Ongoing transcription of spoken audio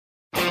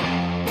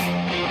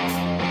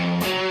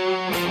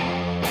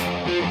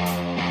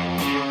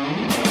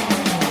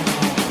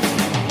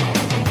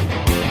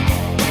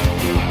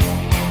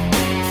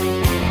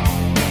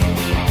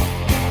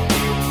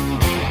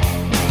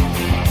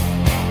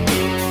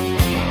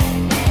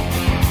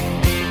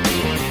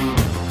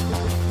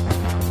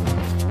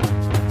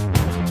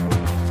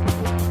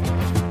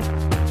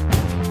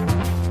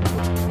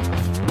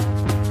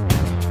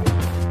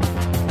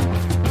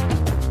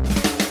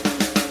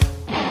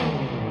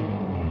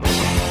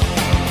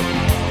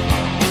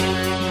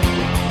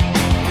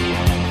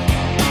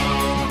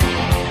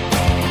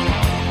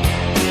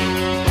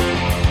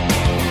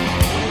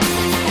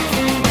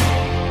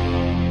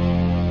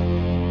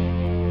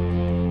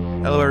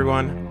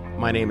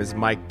My name is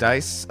Mike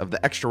Dice of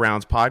the Extra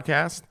Rounds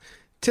podcast.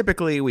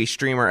 Typically, we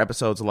stream our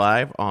episodes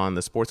live on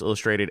the Sports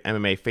Illustrated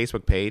MMA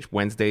Facebook page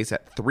Wednesdays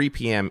at 3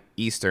 p.m.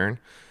 Eastern.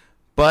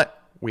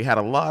 But we had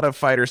a lot of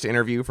fighters to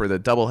interview for the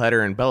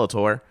doubleheader in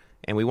Bellator,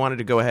 and we wanted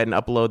to go ahead and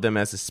upload them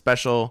as a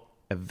special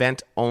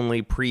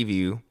event-only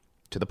preview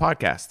to the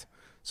podcast.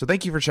 So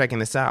thank you for checking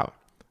this out.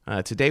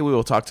 Today we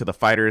will talk to the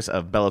fighters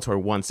of Bellator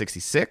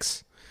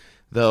 166,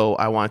 though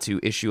I want to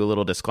issue a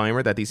little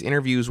disclaimer that these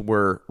interviews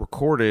were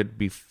recorded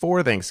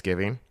before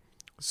Thanksgiving.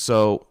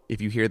 So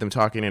if you hear them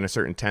talking in a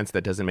certain tense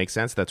that doesn't make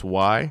sense, that's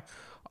why.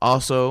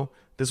 Also,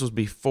 this was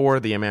before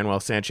the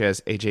Emmanuel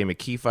Sanchez-AJ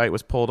McKee fight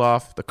was pulled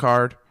off the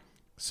card.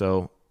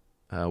 So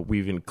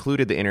we've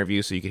included the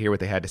interview so you can hear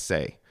what they had to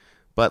say.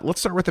 But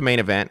let's start with the main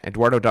event.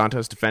 Eduardo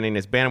Dantas defending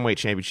his bantamweight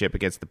championship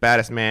against the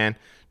baddest man,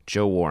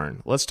 Joe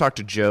Warren. Let's talk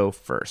to Joe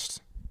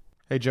first.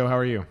 Hey, Joe, how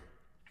are you?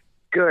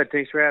 Good.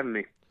 Thanks for having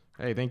me.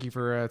 Hey, thank you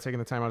for taking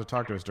the time out to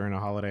talk to us during a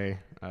holiday.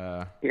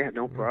 Yeah,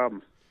 no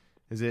problem.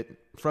 Is it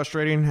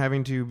frustrating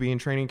having to be in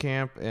training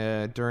camp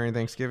during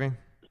Thanksgiving?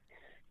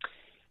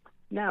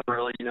 Not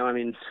really.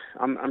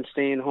 I'm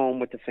staying home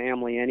with the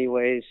family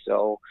anyways,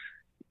 so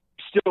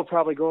still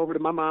probably go over to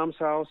my mom's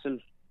house and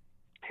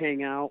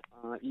hang out,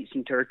 eat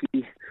some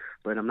turkey,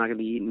 but I'm not going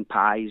to be eating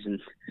pies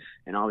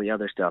and all the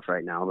other stuff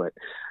right now. But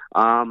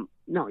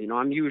no,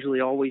 I'm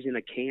usually always in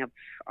a camp,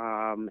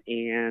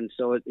 and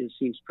so it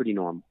seems pretty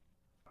normal.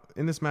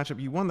 In this matchup,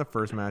 you won the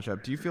first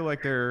matchup. Do you feel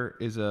like there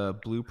is a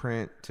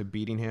blueprint to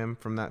beating him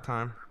from that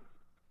time?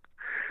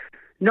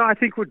 No, I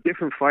think we're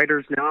different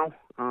fighters now.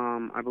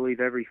 I believe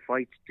every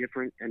fight's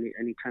different.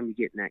 Anytime you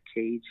get in that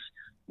cage,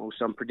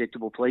 most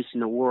unpredictable place in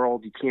the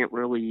world, you can't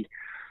really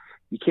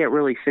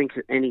think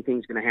that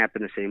anything's going to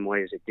happen the same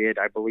way as it did.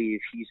 I believe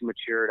he's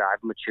matured.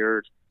 I've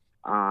matured.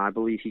 I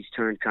believe he's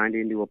turned kind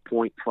of into a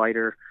point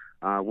fighter,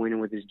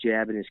 winning with his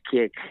jab and his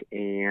kick,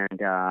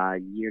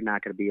 and you're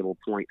not going to be able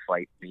to point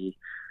fight me.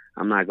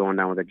 I'm not going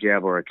down with a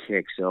jab or a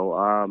kick.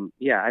 So,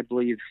 yeah, I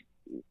believe,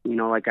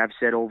 like I've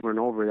said over and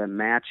over, that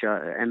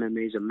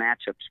MMA is a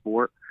matchup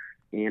sport,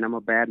 and I'm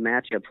a bad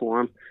matchup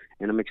for him,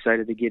 and I'm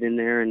excited to get in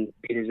there and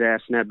beat his ass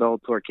in that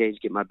Bellator cage,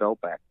 get my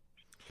belt back.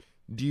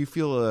 Do you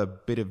feel a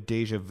bit of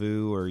deja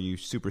vu, or are you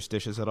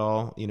superstitious at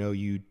all?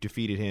 You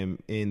defeated him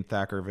in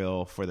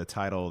Thackerville for the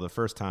title the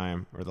first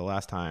time or the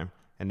last time,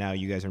 and now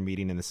you guys are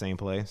meeting in the same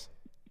place?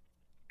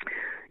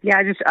 Yeah,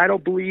 I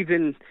don't believe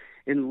in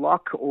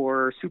luck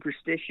or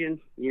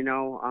superstition,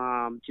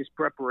 just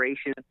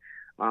preparation.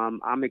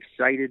 I'm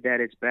excited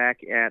that it's back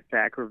at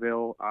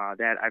Thackerville.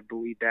 That I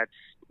believe that's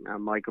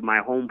like my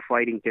home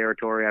fighting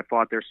territory. I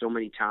fought there so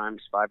many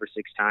times, 5 or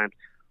 6 times.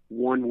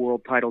 Won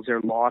world titles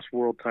there, lost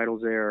world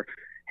titles there,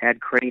 had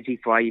crazy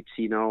fights,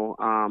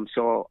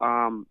 So,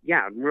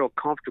 yeah, I'm real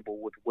comfortable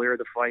with where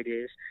the fight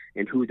is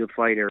and who the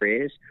fighter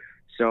is.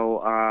 So,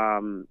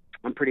 I'm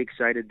pretty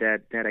excited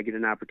that I get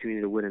an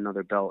opportunity to win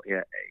another belt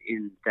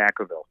in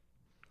Thackerville.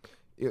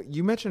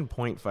 You mentioned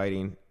point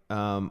fighting.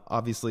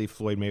 Obviously,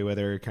 Floyd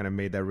Mayweather kind of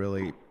made that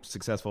really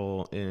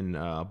successful in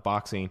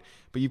boxing,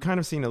 but you've kind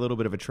of seen a little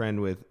bit of a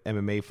trend with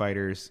MMA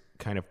fighters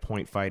kind of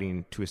point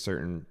fighting to a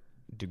certain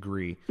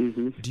degree.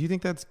 Mm-hmm. Do you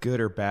think that's good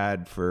or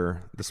bad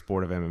for the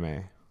sport of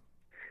MMA?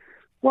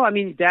 Well,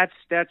 that's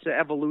an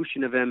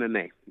evolution of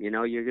MMA.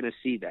 You're going to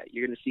see that.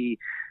 You're going to see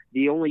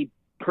the only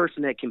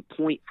person that can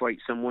point fight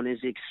someone is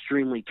an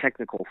extremely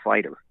technical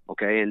fighter.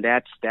 Okay, and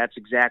that's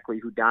exactly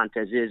who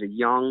Dantas is, a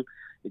young,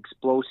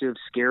 explosive,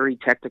 scary,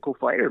 technical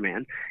fighter,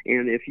 man.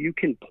 And if you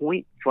can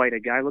point fight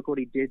a guy, look what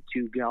he did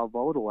to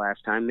Galvo the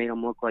last time, made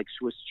him look like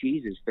Swiss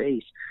cheese, his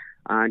face.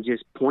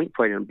 Just point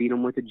fight him, beat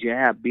him with a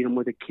jab, beat him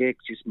with a kick,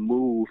 just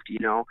moved,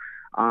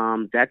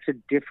 That's a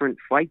different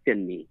fight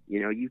than me.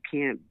 You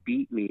can't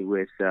beat me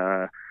with,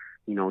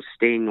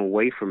 staying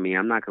away from me.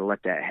 I'm not going to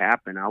let that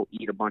happen. I'll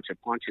eat a bunch of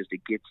punches to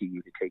get to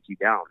you, to take you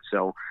down.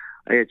 So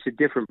it's a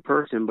different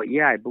person. But,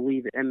 yeah, I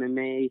believe that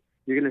MMA,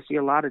 you're going to see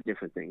a lot of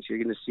different things.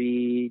 You're going to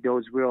see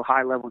those real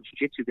high-level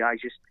jiu-jitsu guys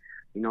just,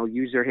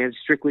 use their hands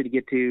strictly to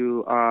get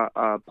to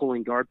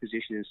pulling guard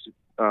position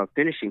and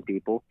finishing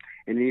people.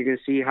 And then you're going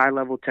to see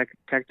high-level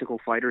technical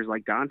fighters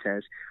like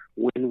Dantas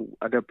win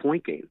the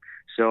point game.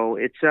 So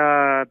it's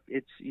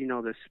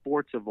the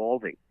sport's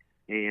evolving,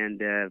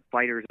 and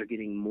fighters are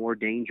getting more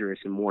dangerous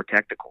and more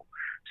technical.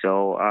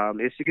 So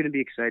it's going to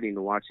be exciting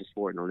to watch the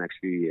sport in the next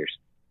few years.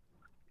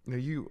 Now,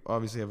 you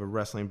obviously have a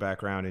wrestling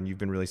background, and you've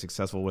been really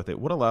successful with it.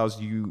 What allows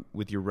you,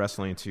 with your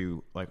wrestling,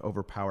 to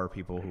overpower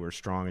people who are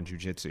strong in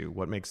jiu-jitsu?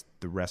 What makes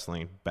the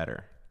wrestling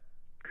better?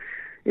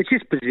 It's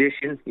just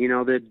position.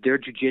 Their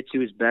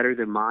jiu-jitsu is better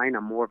than mine.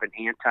 I'm more of an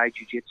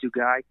anti-jiu-jitsu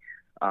guy.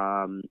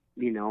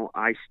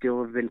 I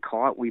still have been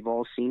caught. We've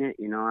all seen it.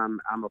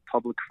 I'm a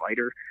public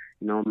fighter.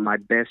 My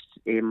best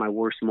and my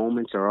worst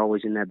moments are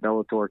always in that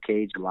Bellator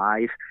cage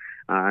live.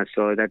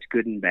 So that's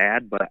good and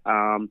bad. But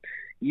I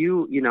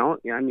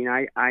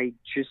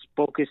just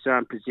focus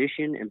on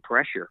position and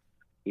pressure,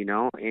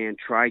 and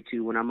try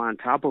to, when I'm on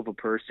top of a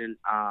person,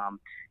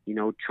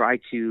 try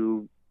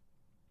to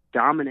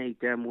dominate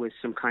them with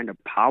some kind of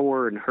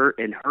power and hurt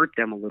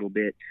them a little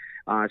bit,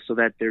 so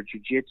that their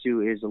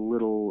jiu-jitsu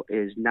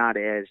is not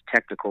as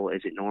technical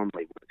as it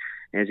normally would,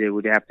 as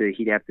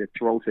he'd have to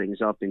throw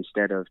things up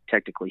instead of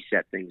technically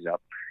set things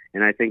up.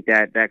 And I think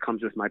that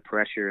comes with my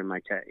pressure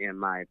and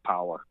my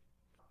power.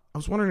 I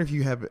was wondering if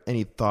you have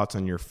any thoughts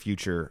on your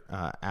future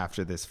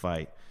after this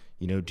fight.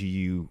 Do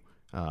you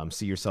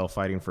see yourself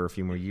fighting for a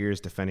few more years,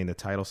 defending the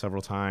title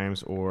several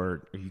times,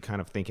 or are you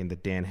kind of thinking the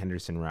Dan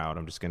Henderson route?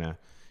 I'm just going to,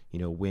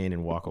 win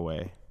and walk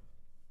away.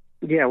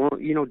 Yeah, well,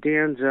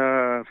 Dan's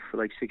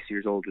like 6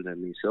 years older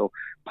than me, so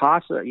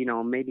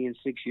maybe in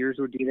 6 years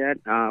we'll do that.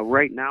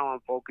 Right now,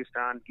 I'm focused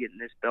on getting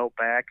this belt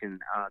back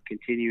and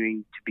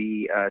continuing to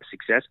be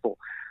successful.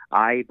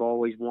 I've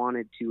always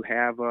wanted to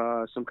have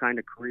some kind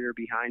of career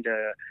behind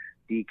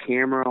the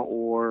camera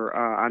or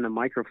on the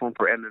microphone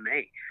for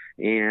MMA,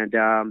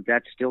 and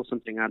that's still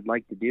something I'd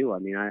like to do. I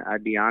mean,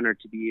 I'd be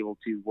honored to be able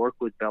to work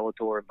with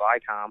Bellator and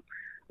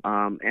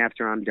Viacom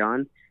after I'm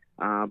done.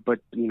 But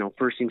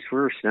first things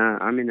first,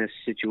 I'm in a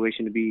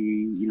situation to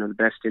be, the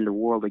best in the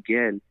world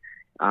again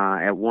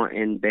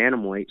in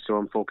bantamweight. So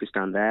I'm focused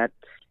on that,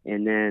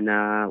 and then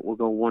we'll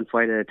go one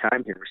fight at a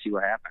time here. See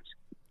what happens.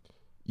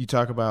 You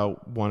talk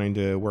about wanting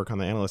to work on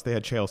the analyst. They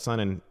had Chael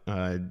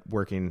Sonnen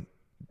working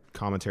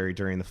commentary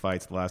during the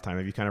fights the last time.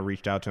 Have you kind of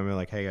reached out to him and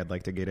like, hey, I'd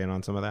like to get in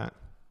on some of that?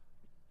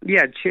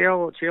 Yeah,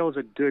 Chael is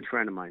a good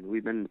friend of mine.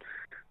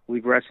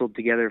 We've wrestled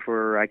together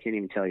for I can't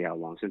even tell you how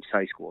long, since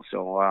high school.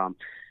 So.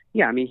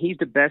 Yeah, I mean, he's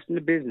the best in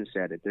the business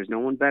at it. There's no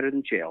one better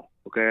than Chael.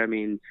 Okay, I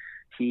mean,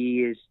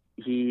 he is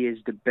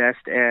the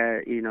best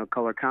at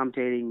color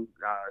commentating,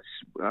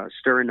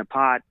 stirring the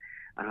pot,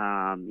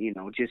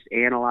 just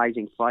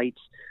analyzing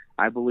fights.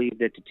 I believe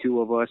that the two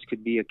of us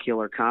could be a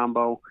killer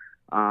combo.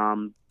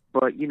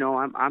 But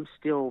I'm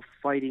still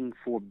fighting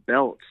for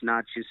belts,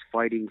 not just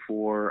fighting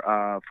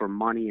for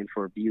money and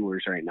for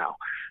viewers right now.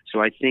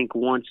 So I think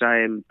once I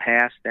am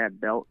past that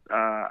belt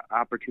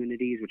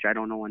opportunities, which I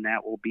don't know when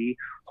that will be,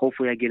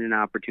 hopefully I get an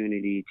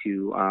opportunity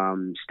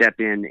to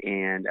step in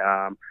and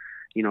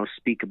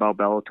speak about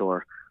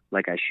Bellator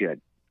like I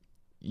should.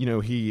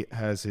 He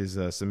has his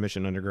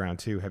submission underground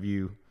too. Have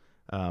you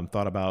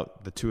thought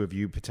about the two of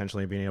you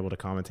potentially being able to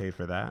commentate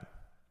for that?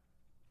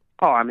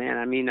 Oh, man,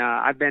 I mean,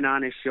 I've been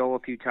on his show a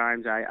few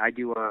times. I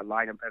do a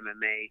Lineup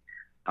MMA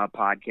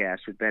podcast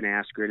with Ben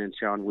Askren and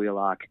Sean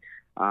Wheelock.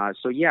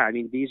 So yeah, I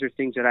mean, these are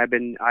things that I've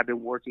been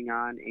working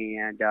on,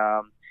 and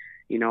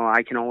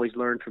I can always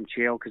learn from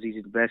Chael because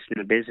he's the best in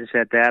the business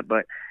at that.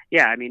 But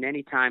yeah, I mean,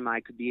 anytime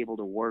I could be able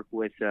to work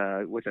with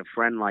a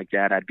friend like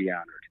that, I'd be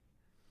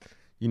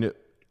honored.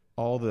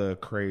 All the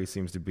craze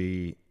seems to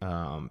be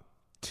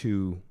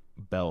two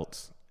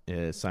belts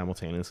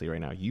simultaneously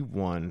right now. You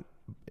won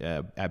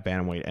at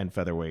bantamweight and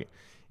featherweight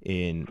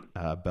in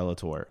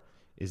Bellator.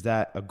 Is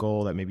that a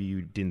goal that maybe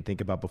you didn't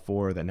think about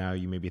before that now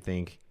you maybe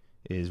think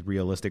is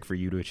realistic for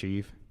you to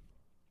achieve?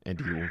 And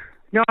do you?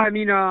 No, I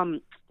mean,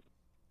 I'm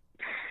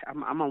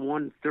a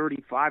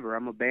 135er.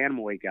 I'm a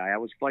bantamweight guy. I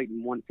was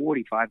fighting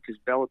 145 because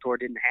Bellator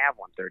didn't have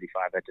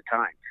 135 at the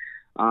time.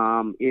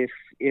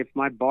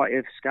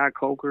 If Scott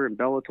Coker and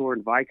Bellator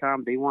and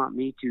Viacom, they want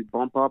me to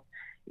bump up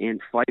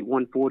and fight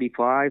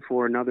 145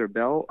 for another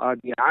belt,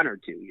 I'd be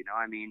honored to.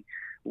 I mean,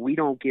 we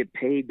don't get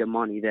paid the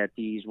money that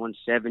these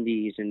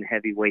 170s and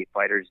heavyweight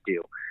fighters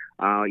do,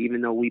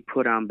 even though we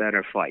put on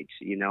better fights.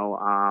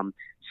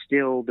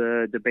 Still,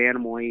 the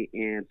bantamweight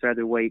and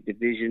featherweight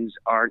divisions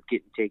aren't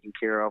getting taken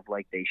care of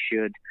like they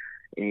should.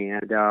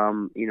 And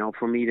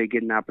for me to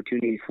get an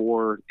opportunity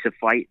to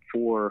fight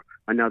for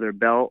another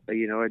belt,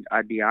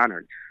 I'd be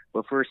honored.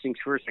 But first things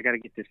first, I got to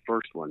get this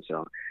first one.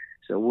 So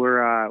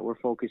we're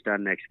focused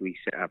on next week's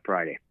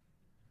Friday.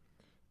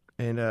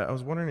 And I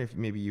was wondering if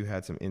maybe you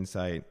had some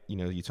insight.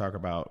 You talk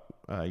about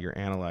your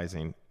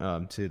analyzing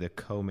to the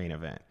co-main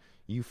event.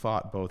 You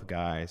fought both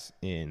guys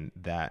in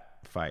that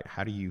fight.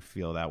 How do you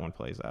feel that one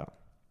plays out?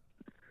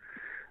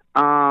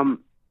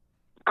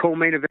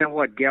 Co-main event,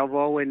 what,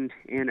 Galvo and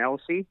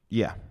LC?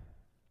 Yeah.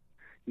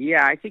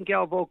 Yeah, I think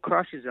Galvo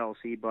crushes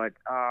LC, but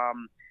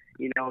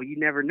you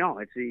never know.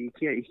 You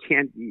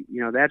can't.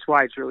 That's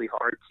why it's really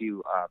hard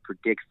to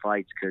predict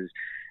fights, because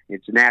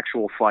it's an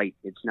actual fight.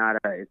 It's not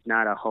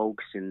a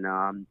hoax, and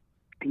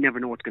you never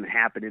know what's going to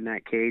happen in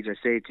that cage. I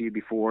say it to you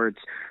before. It's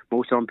the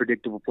most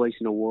unpredictable place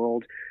in the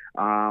world.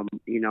 I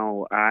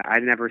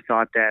never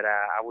thought that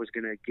I was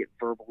going to get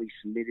verbally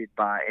submitted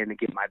and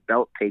get my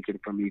belt taken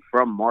from me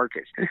from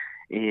Marcus,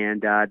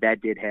 and that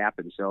did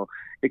happen. So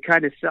it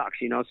kind of sucks,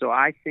 So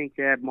I think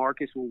that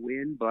Marcus will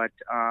win, but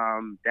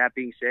that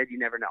being said, you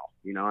never know.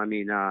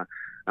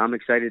 I'm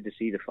excited to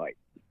see the fight.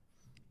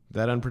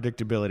 That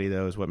unpredictability,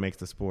 though, is what makes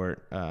the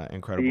sport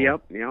incredible.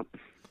 Yep.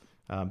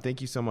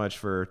 Thank you so much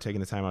for taking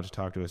the time out to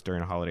talk to us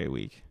during a holiday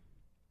week.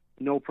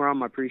 No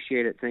problem. I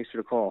appreciate it. Thanks for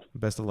the call.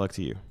 Best of luck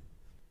to you.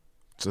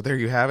 So there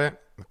you have it,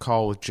 the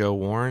call with Joe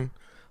Warren.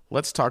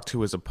 Let's talk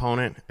to his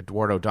opponent,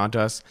 Eduardo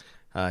Dantas.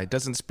 He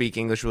doesn't speak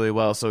English really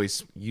well, so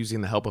he's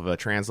using the help of a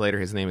translator.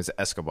 His name is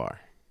Escobar.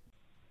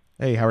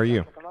 Hey, how are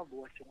you?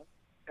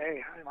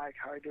 Hey, hi Mike.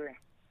 How are you doing?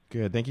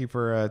 Good. Thank you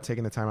for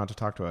taking the time out to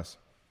talk to us.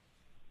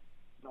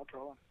 No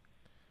problem.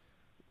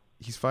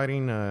 He's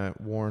fighting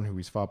Warren, who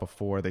he's fought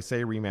before. They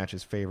say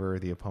rematches favor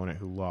the opponent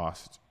who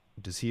lost.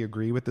 Does he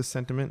agree with this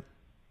sentiment?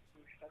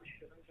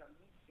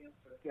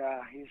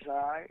 Yeah, he's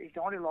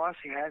the only loss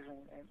he has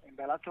in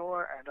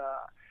Bellator, and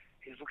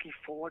he's looking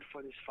forward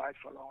for this fight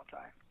for a long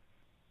time.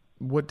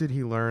 What did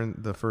he learn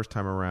the first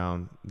time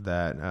around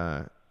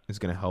that is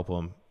going to help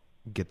him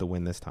get the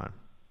win this time?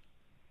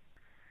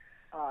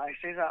 He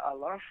says a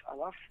lot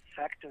of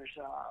factors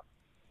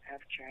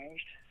have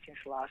changed since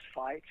last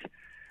fight,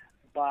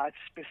 but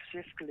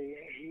specifically,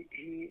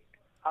 he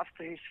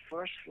after his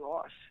first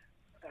loss,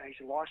 his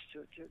loss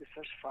to the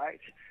first fight,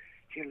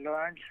 he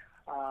learned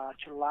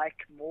to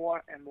like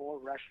more and more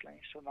wrestling.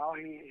 So now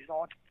he's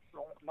not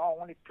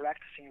only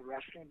practicing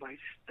wrestling, but he's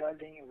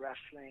studying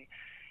wrestling,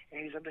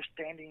 and he's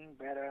understanding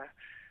better.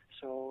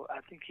 So I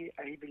think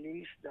he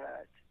believes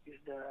that is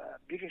the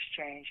biggest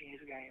change in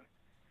his game.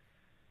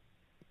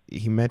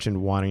 He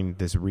mentioned wanting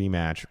this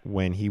rematch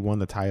when he won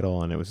the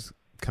title and it was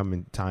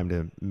coming time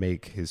to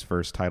make his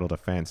first title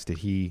defense. Did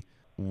he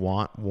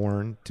want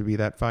Warren to be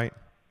that fight?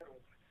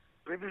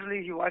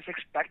 Previously, he was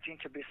expecting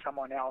to be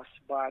someone else,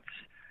 but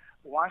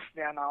once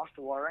they announced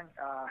Warren,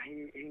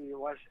 he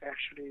was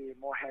actually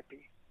more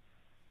happy.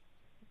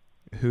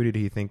 Who did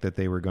he think that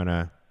they were going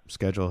to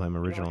schedule him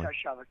originally?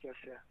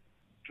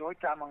 Joy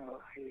Tamango.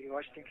 He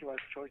was thinking it was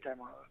Joy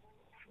Tamango.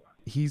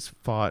 He's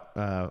fought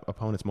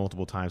opponents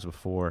multiple times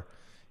before.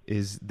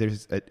 Is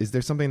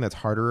there something that's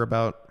harder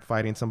about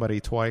fighting somebody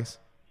twice?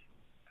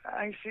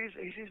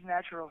 He sees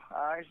natural.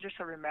 It's just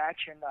a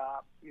rematch, and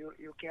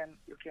you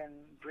can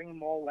bring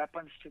more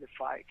weapons to the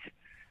fight.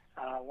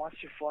 Once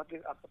you fought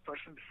a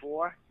person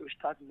before, you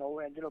start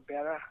knowing a little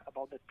better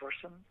about that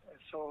person.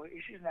 So it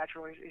is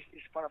natural.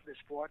 It's part of the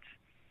sport.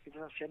 He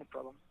doesn't see any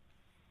problem.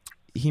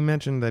 He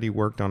mentioned that he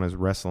worked on his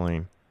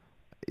wrestling.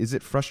 Is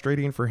it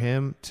frustrating for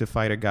him to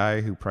fight a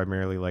guy who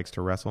primarily likes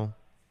to wrestle?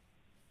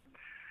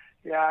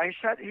 Yeah, he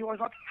said he was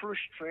not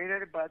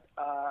frustrated, but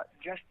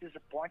just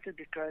disappointed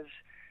because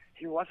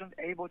he wasn't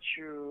able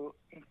to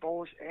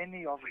impose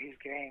any of his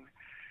game.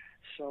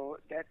 So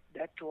that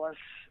was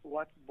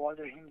what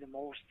bothered him the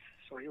most.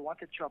 So he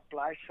wanted to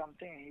apply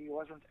something, he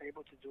wasn't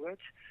able to do it.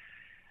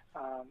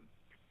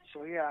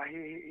 So yeah,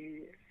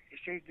 he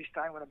said this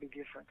time going to be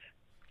different.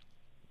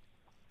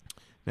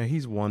 Now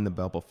he's won the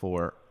belt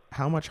before.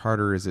 How much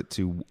harder is it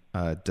to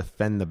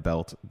defend the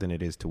belt than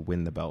it is to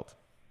win the belt?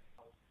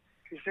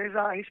 He says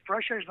his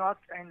pressure is not,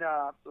 and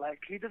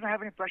he doesn't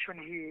have any pressure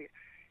when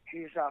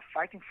he's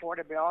fighting for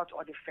the belt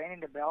or defending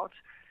the belt.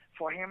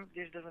 For him,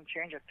 this doesn't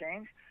change a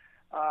thing.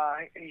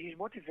 His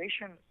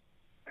motivation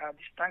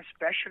this time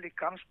especially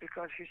comes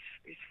because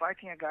he's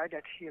fighting a guy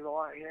that he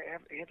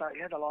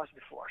had a loss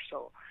before.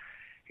 So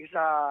it's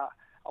an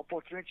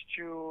opportunity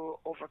to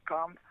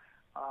overcome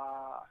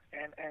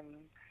and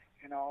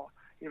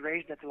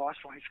erase that loss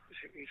from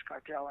his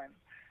cartel, and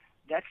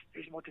that's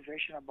his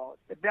motivation about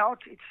the belt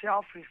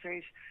itself. He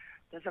says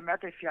doesn't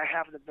matter if I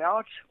have the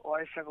belt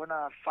or if I'm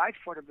gonna fight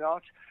for the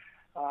belt,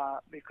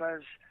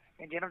 because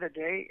in the end of the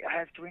day I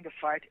have to win the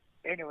fight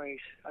anyways.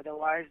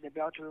 Otherwise, the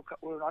belt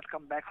will not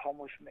come back home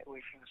with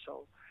him.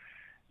 So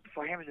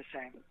for him, it's the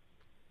same.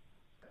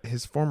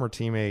 His former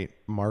teammate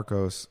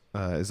Marcos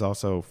is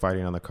also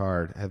fighting on the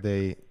card. Have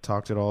they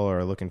talked at all, or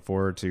are looking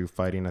forward to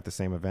fighting at the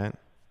same event?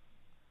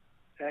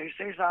 He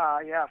says,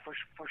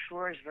 for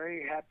sure, he's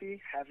very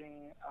happy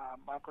having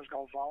Marcos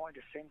Galvão in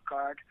the same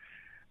card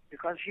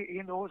because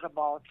he knows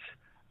about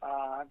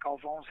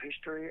Galvão's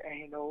history and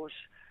he knows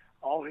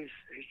all his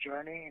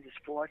journey in the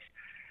sport.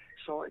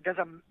 So it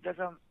doesn't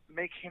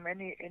make him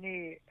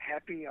any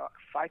happy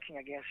fighting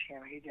against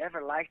him. He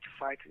never liked to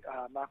fight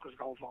Marcos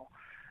Galvão.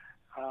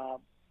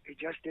 He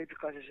just did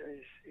because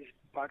he's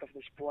part of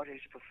the sport.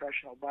 He's a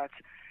professional, but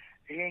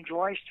he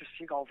enjoys to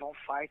see Galvão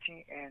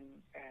fighting and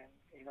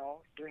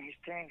doing his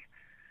thing.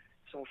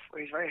 So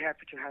he's very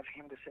happy to have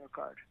him the same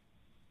card.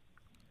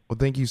 Well,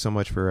 thank you so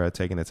much for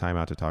taking the time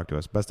out to talk to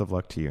us. Best of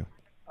luck to you.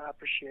 I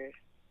appreciate it.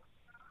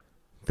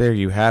 There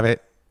you have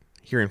it.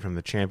 Hearing from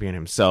the champion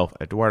himself,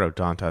 Eduardo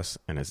Dantas,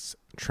 and his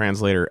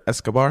translator,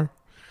 Escobar.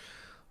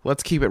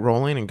 Let's keep it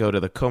rolling and go to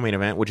the co-main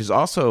event, which is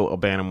also a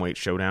bantamweight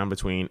showdown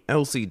between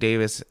LC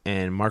Davis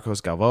and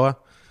Marcos Galvão.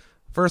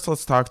 First,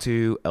 let's talk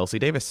to LC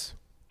Davis.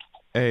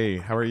 Hey,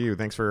 how are you?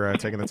 Thanks for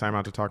taking the time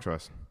out to talk to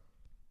us.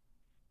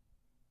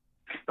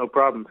 No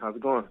problem. How's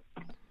it going?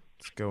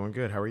 It's going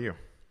good. How are you?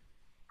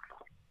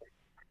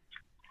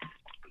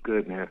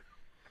 Good, man.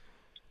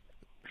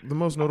 The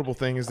most notable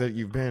thing is that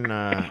you've been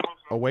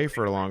away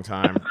for a long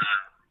time.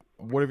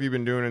 What have you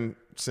been doing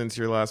since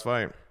your last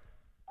fight?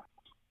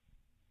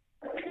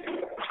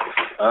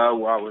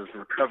 Well, I was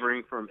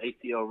recovering from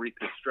ACL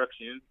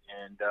reconstruction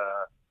and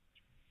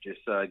just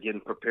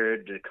getting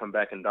prepared to come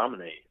back and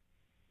dominate.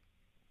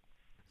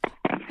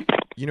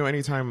 You know,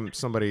 anytime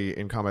somebody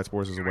in combat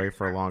sports is away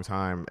for a long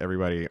time,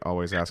 everybody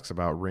always asks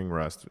about ring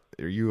rust.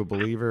 Are you a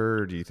believer,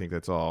 or do you think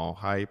that's all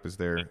hype? Is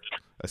there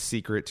a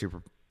secret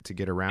to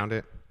get around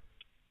it?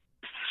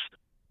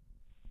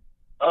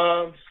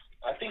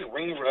 I think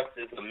ring rust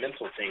is a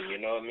mental thing, you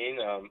know what I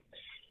mean?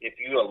 if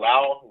you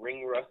allow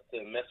ring rust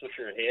to mess with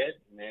your head,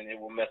 then it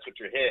will mess with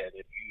your head.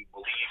 If you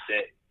believe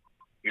that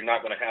you're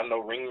not going to have no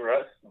ring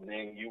rust,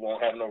 then you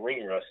won't have no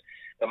ring rust.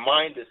 The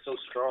mind is so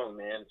strong,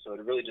 man. So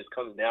it really just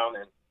comes down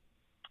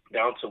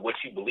to what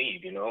you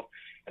believe, you know.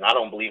 And I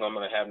don't believe I'm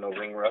going to have no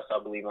ring rust.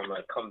 I believe I'm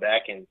going to come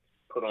back and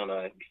put on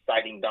an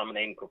exciting,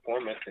 dominating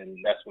performance, and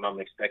that's what I'm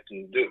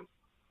expecting to do.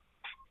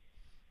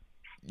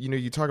 You know,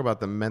 you talk about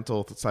the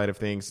mental side of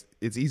things.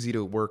 It's easy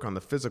to work on the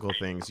physical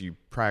things. You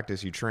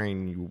practice, you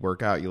train, you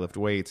work out, you lift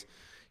weights.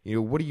 You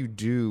know, what do you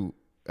do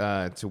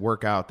to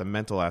work out the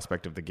mental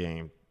aspect of the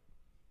game?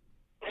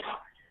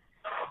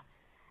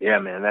 Yeah,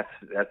 man,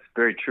 that's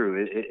very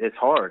true. It's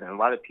hard, and a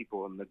lot of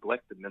people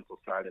neglect the mental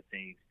side of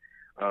things.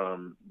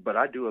 But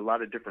I do a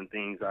lot of different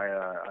things.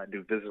 I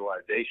do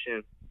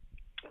visualization.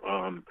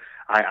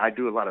 I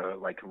do a lot of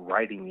like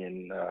writing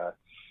and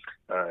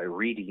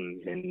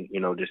reading, and you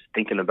know, just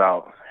thinking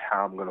about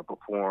how I'm going to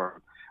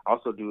perform. I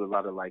also do a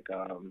lot of like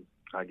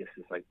I guess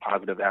it's like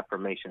positive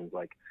affirmations.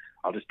 Like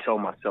I'll try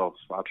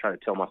to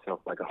tell myself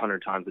like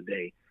 100 times a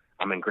day,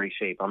 I'm in great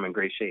shape, or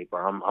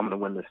I'm going to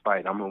win this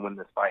fight,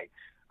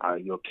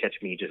 you'll catch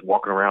me just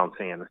walking around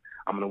saying,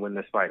 I'm going to win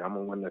this fight, No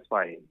one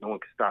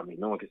can stop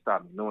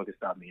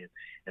me.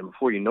 And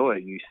before you know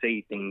it, you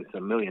say things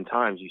a million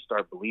times, you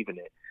start believing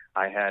it.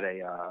 I had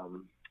a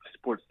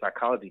sports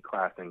psychology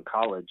class in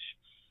college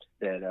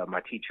that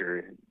my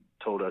teacher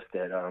told us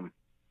that,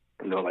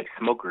 you know, like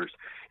smokers,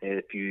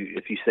 if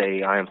you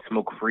say I am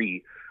smoke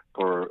free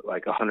for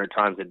like 100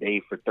 times a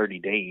day for 30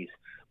 days,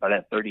 by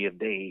that 30th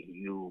day,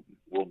 you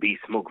will be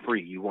smoke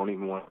free. You won't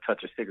even want to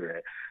touch a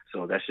cigarette.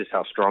 So that's just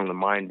how strong the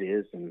mind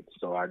is. And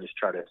so I just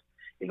try to,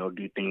 you know,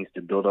 do things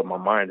to build up my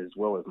mind as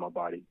well as my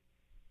body.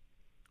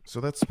 So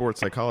that sports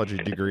psychology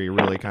degree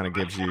really kind of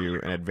gives you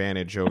an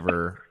advantage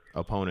over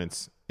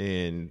opponents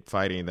in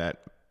fighting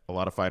that a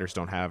lot of fighters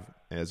don't have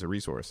as a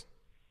resource.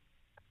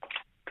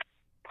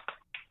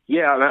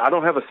 Yeah, I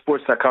don't have a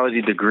sports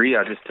psychology degree.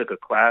 I just took a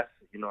class.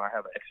 You know, I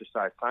have an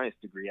exercise science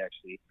degree,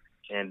 actually.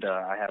 And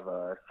I have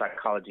a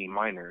psychology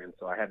minor, and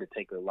so I had to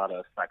take a lot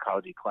of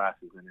psychology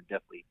classes, and it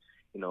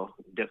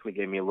definitely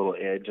gave me a little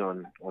edge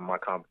on my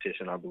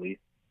competition, I believe.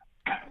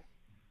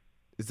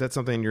 Is that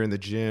something you're in the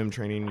gym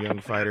training young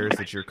fighters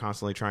that you're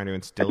constantly trying to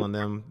instill in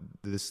them,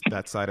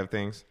 that side of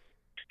things?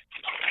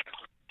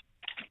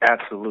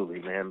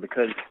 Absolutely, man,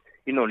 because,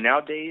 you know,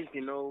 nowadays,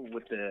 you know,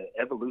 with the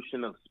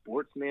evolution of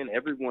sports, man,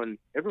 everyone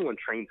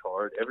trains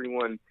hard,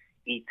 everyone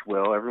eats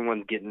well,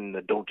 everyone's getting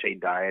the Dolce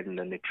diet and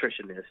the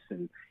nutritionist,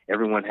 and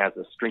everyone has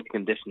a strength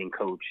conditioning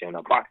coach and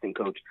a boxing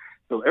coach.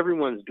 So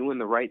everyone's doing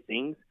the right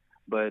things,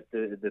 but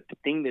the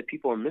thing that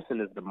people are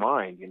missing is the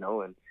mind, you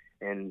know,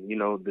 and you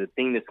know, the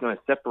thing that's going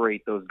to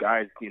separate those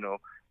guys, you know,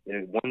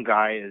 one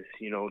guy is,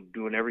 you know,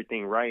 doing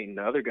everything right and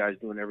the other guy's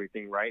doing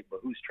everything right, but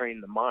who's training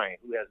the mind?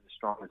 Who has the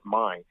strongest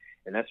mind?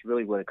 And that's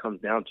really what it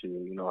comes down to.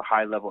 You know,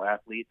 high-level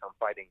athletes, I'm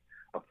fighting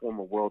a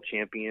former world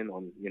champion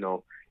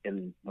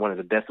in one of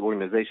the best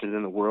organizations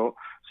in the world.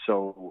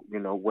 So, you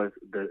know, what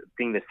the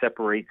thing that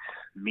separates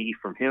me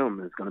from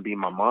him is going to be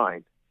my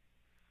mind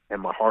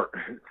and my heart.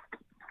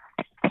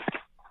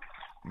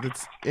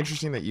 It's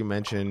interesting that you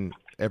mentioned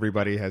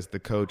everybody has the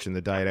coach and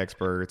the diet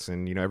experts,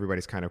 and, you know,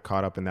 everybody's kind of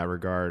caught up in that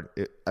regard.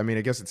 I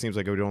guess it seems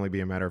like it would only be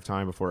a matter of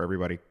time before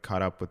everybody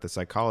caught up with the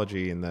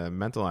psychology and the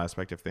mental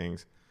aspect of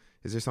things.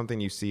 Is there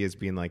something you see as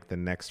being like the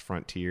next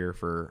frontier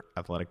for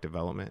athletic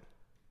development?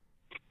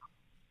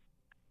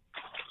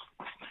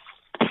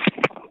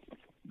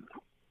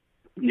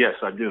 Yes,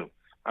 I do.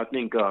 I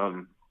think,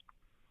 like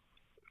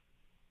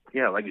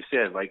you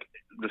said, like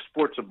the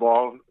sports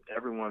evolve,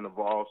 everyone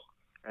evolves,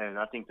 and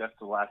I think that's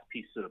the last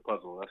piece of the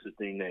puzzle. That's the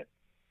thing that,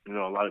 you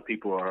know, a lot of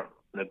people are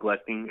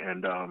neglecting,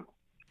 and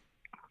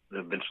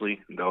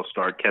eventually they'll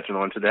start catching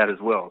on to that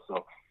as well.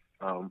 So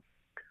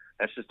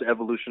that's just the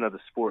evolution of the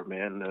sport,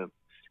 man.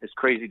 It's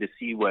crazy to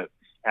see what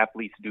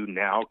athletes do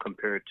now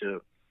compared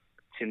to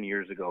 10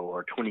 years ago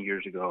or 20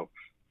 years ago.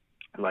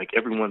 Like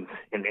everyone's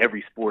in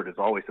every sport is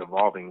always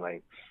evolving.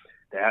 Like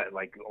that,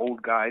 like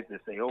old guys that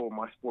say, "Oh,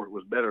 my sport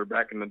was better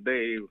back in the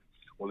day."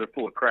 Well, they're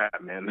full of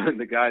crap, man.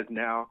 The guys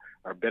now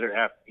are better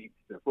athletes.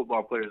 The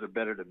football players are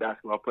better. The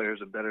basketball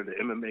players are better. The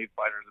MMA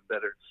fighters are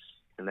better.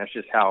 And that's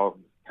just how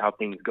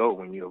things go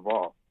when you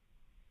evolve.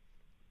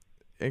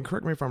 And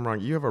correct me if I'm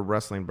wrong, you have a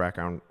wrestling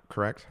background,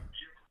 correct?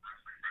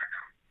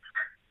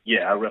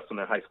 Yeah, I wrestled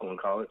in high school and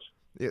college.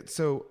 Yeah,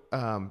 so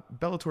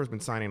Bellator's been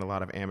signing a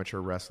lot of amateur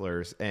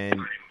wrestlers, and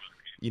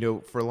you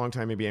know, for a long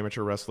time, maybe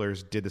amateur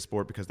wrestlers did the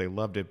sport because they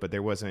loved it, but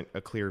there wasn't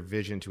a clear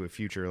vision to a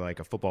future like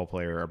a football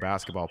player or a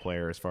basketball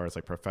player as far as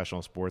like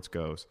professional sports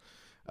goes.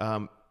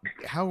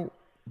 How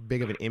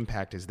big of an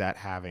impact is that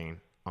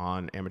having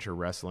on amateur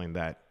wrestling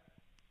that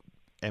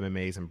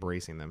MMA is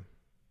embracing them?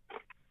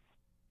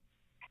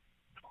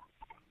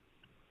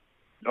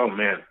 Oh,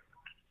 man.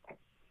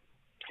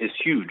 It's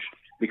huge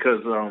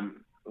because,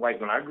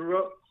 like, when I grew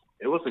up,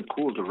 it wasn't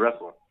cool to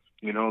wrestle.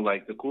 You know,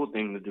 like, the cool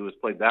thing to do is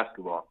play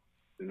basketball.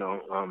 You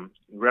know,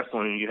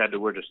 wrestling, you had to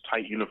wear this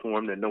tight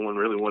uniform that no one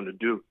really wanted to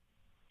do.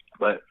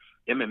 But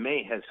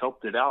MMA has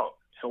helped it out,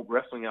 helped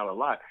wrestling out a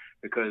lot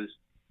because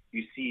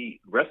you see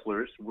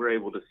wrestlers, we're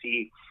able to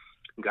see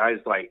guys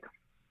like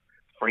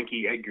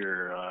Frankie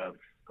Edgar,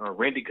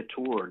 Randy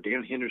Couture,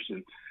 Dan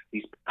Henderson,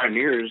 these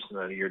pioneers,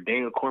 your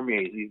Daniel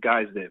Cormier, these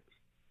guys that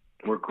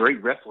were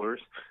great wrestlers.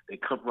 They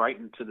come right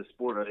into the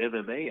sport of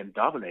MMA and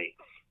dominate.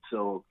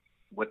 So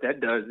what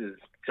that does is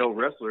tell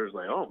wrestlers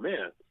like, oh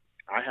man,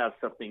 I have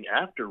something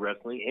after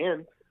wrestling.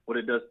 And what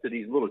it does to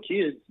these little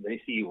kids,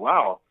 they see,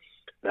 wow,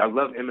 I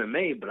love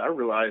MMA, but I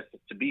realize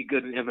to be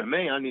good in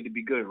MMA, I need to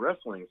be good at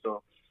wrestling.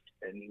 So,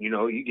 and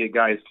you get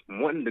guys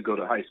wanting to go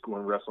to high school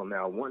and wrestle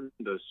now, wanting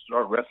to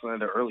start wrestling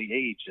at an early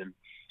age, and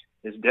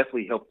it's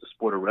definitely helped the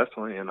sport of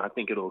wrestling, and I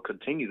think it'll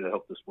continue to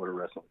help the sport of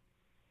wrestling.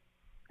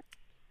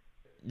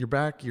 You're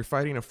back. You're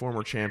fighting a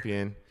former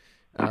champion.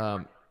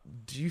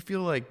 Do you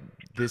feel like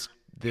this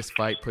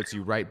fight puts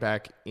you right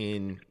back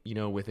in,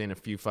 within a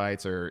few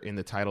fights or in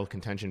the title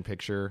contention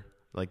picture?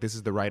 Like this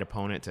is the right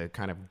opponent to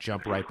kind of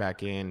jump right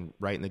back in,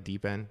 right in the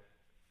deep end?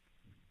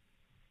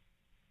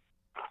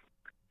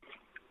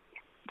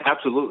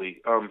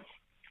 Absolutely.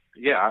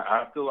 Yeah,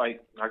 I feel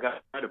like I got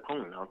the right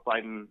opponent. I'm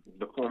fighting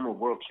the former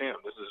world champ.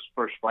 This is his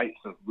first fight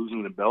since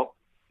losing the belt.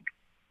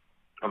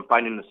 I'm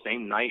fighting the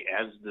same night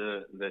as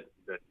the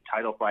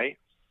title fight.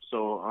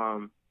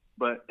 So,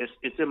 but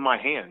it's in my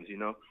hands,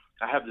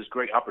 I have this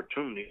great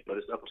opportunity, but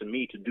it's up to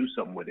me to do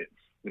something with it.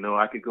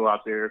 I could go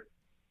out there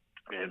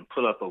and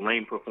put up a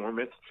lame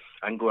performance.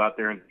 I can go out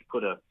there and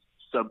put a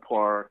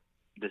subpar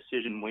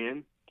decision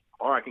win,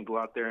 or I can go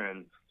out there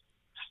and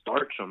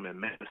starch them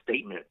and make a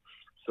statement.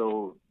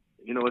 So,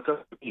 it's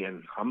up to me,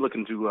 and I'm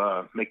looking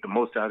to make the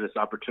most out of this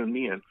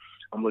opportunity, and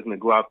I'm looking to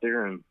go out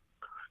there and,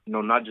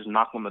 not just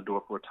knock on the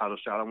door for a title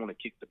shot. I want to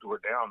kick the door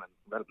down and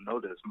let them know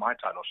that it's my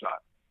title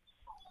shot.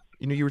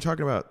 You were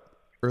talking about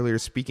earlier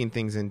speaking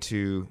things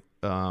into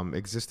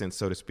existence,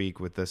 so to speak,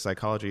 with the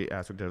psychology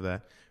aspect of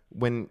that.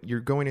 When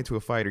you're going into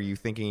a fight, are you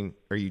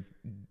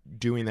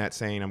doing that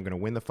saying, I'm going to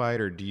win the fight,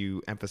 or do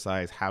you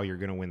emphasize how you're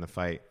going to win the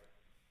fight?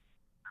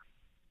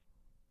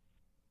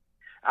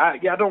 I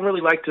don't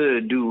really like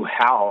to do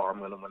how I'm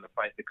going to win the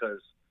fight because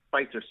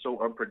fights are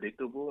so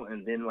unpredictable.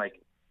 And then,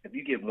 if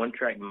you get one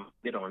track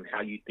minded on how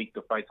you think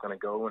the fight's going to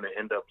go and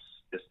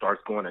it starts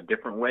going a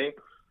different way,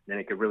 then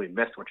it could really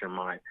mess with your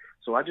mind.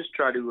 So I just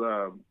try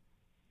to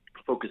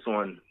focus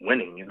on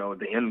winning,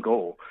 the end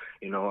goal.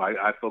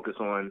 I focus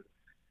on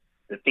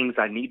the things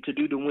I need to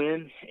do to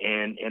win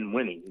and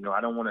winning.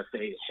 I don't want to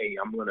say, hey,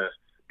 I'm going to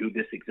do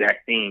this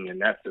exact thing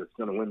and that's what's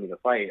going to win me the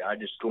fight. I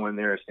just go in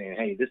there saying,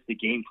 hey, this is the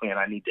game plan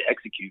I need to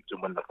execute to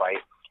win the fight.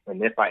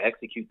 And if I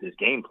execute this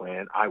game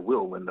plan, I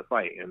will win the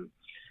fight. And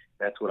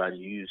that's what I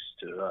use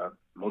to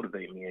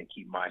motivate me and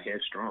keep my head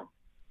strong.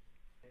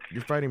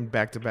 You're fighting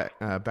back-to-back.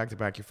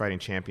 You're fighting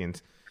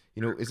champions.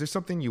 Is there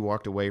something you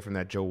walked away from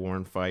that Joe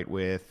Warren fight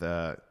with,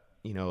 a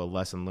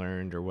lesson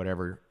learned or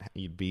whatever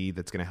you'd be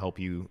that's going to help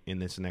you in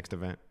this next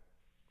event?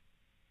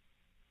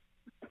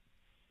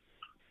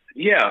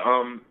 Yeah,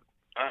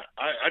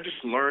 I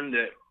just learned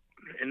that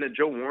in the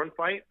Joe Warren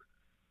fight,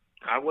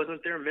 I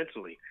wasn't there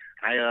mentally.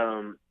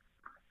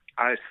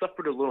 I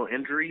suffered a little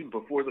injury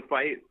before the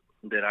fight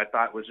that I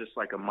thought was just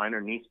like a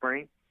minor knee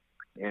sprain,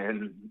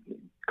 and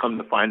come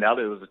to find out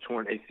it was a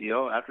torn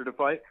ACL after the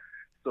fight.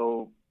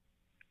 So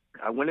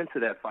I went into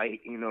that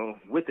fight,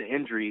 with the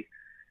injury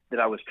that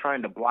I was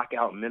trying to block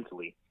out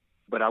mentally,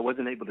 but I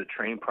wasn't able to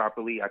train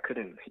properly. I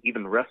couldn't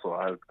even wrestle.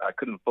 I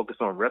couldn't focus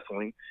on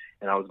wrestling,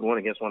 and I was going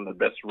against one of the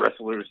best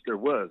wrestlers there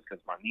was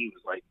because my knee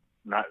was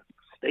not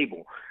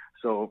stable.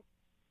 So,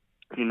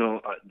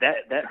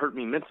 that hurt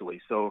me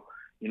mentally. So,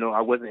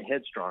 I wasn't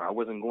headstrong. I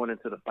wasn't going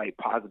into the fight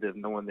positive,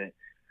 knowing that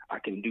I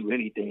can do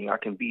anything. I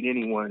can beat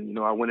anyone.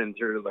 I went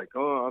into it I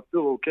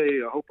feel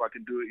okay. I hope I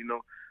can do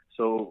it,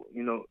 So,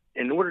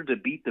 in order to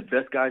beat the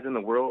best guys in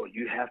the world,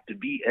 you have to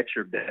be at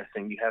your best,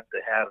 and you have to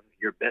have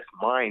your best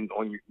mind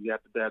you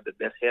have to have the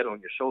best head on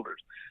your shoulders.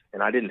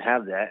 And I didn't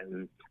have that.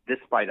 And this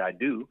fight I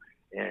do,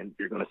 and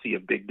you're going to see a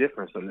big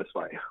difference in this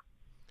fight.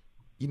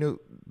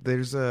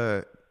 There's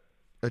a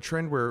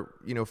trend where,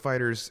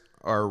 fighters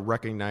are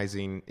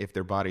recognizing if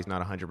their body's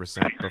not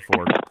 100%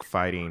 before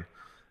fighting,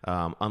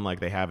 unlike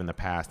they have in the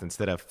past.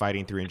 Instead of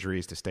fighting through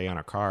injuries to stay on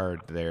a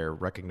card, they're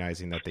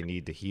recognizing that they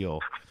need to heal.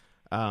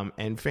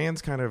 And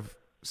fans kind of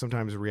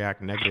sometimes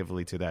react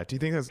negatively to that. Do you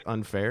think that's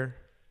unfair?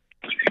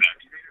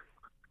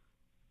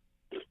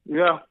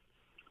 Yeah.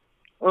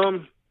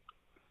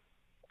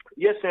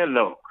 Yes and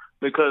no.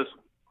 Because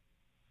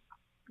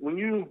when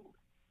you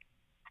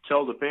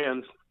tell the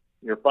fans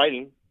you're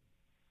fighting,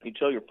 you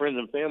tell your friends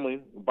and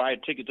family, buy a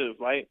ticket to the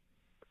fight,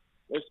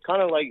 it's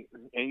kind of like,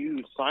 and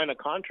you sign a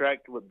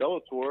contract with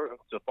Bellator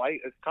to fight,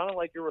 it's kind of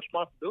like your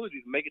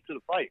responsibility to make it to the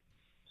fight.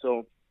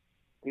 So,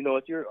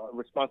 it's your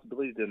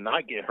responsibility to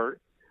not get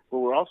hurt, but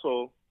we're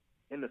also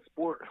in the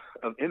sport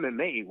of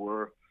MMA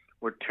where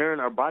we're tearing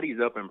our bodies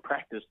up in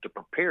practice to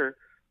prepare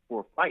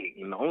for a fight.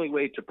 And the only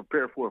way to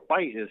prepare for a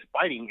fight is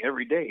fighting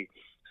every day.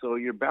 So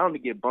you're bound to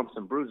get bumps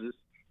and bruises.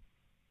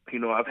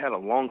 I've had a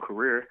long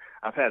career.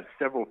 I've had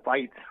several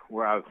fights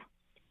where I've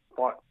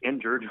fought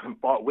injured,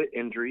 fought with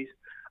injuries.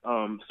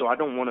 So I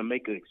don't want to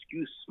make an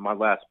excuse my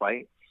last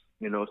fight,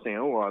 saying,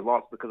 oh, I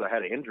lost because I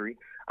had an injury.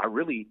 I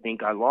really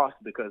think I lost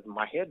because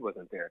my head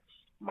wasn't there.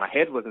 My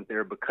head wasn't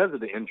there because of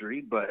the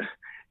injury, but,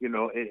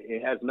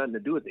 it has nothing to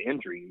do with the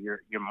injury. Your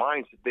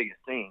mind's the biggest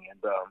thing.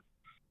 And,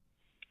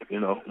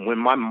 when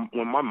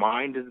my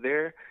mind is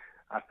there,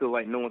 I feel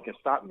like no one can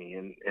stop me.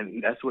 And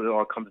that's what it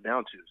all comes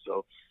down to.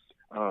 So,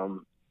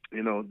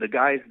 the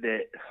guys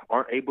that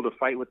aren't able to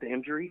fight with the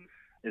injury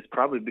is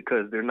probably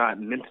because they're not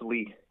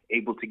mentally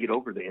able to get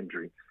over the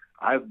injury.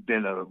 I've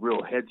been a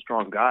real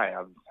headstrong guy.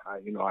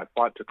 I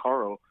fought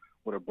Takaro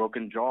with a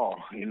broken jaw.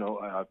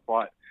 I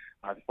fought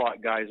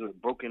guys with a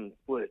broken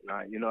foot.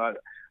 And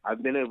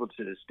I've been able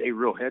to stay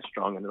real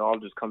headstrong, and it all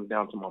just comes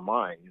down to my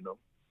mind.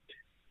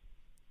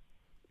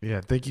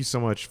 Yeah, thank you so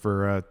much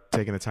for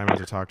taking the time out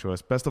to talk to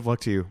us. Best of luck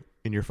to you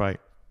in your fight.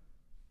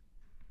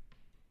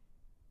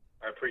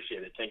 I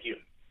appreciate it. Thank you.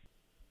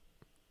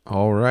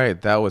 All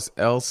right, that was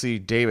L.C.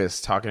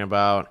 Davis talking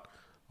about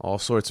all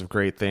sorts of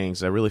great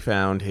things. I really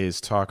found his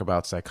talk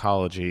about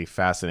psychology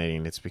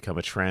fascinating. It's become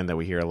a trend that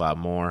we hear a lot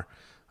more.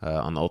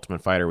 On The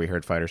Ultimate Fighter, we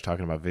heard fighters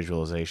talking about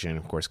visualization.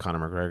 Of course, Conor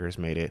McGregor's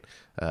made it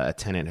a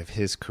tenet of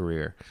his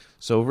career.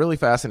 So really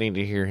fascinating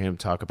to hear him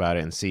talk about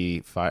it and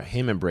see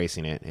him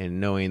embracing it and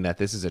knowing that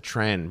this is a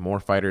trend. More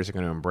fighters are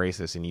going to embrace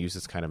this and use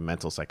this kind of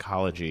mental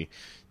psychology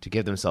to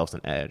give themselves an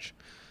edge.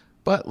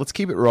 But let's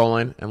keep it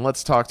rolling, and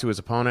let's talk to his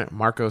opponent,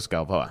 Marcos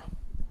Galvoa.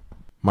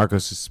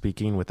 Marcos is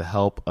speaking with the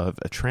help of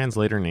a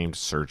translator named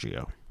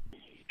Sergio.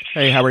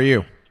 Hey, how are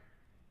you?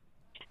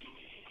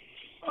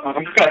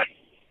 I'm good.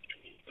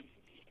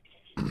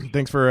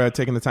 Thanks for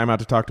taking the time out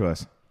to talk to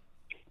us.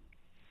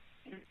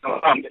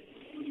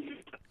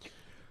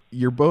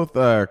 You're both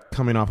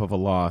coming off of a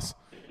loss.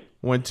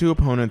 When two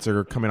opponents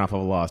are coming off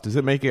of a loss, does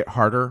it make it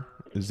harder?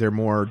 Is there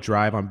more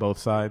drive on both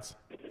sides?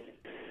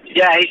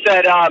 Yeah, he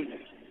said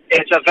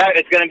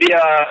it's going to be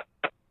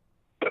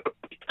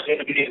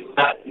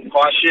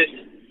cautious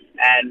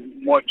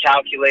and more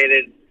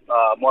calculated,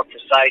 more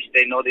precise.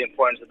 They know the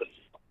importance of the.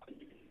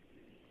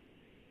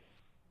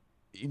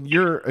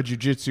 You're a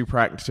jiu-jitsu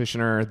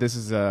practitioner. This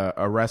is a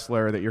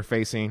wrestler that you're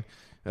facing.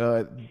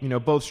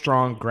 Both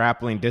strong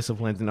grappling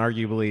disciplines and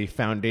arguably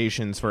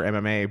foundations for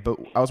MMA. But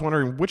I was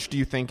wondering, which do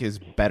you think is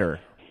better?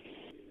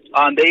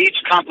 They each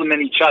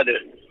complement each other.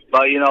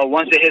 But,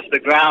 once it hits the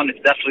ground, it's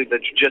definitely the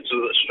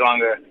jiu-jitsu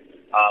stronger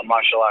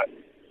martial art.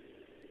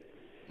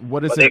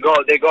 What is but it?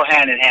 They go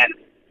hand in hand,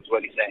 is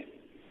what he's saying.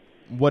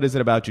 What is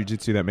it about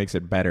jiu-jitsu that makes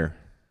it better?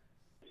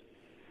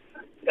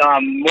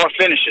 More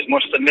finishes,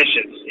 more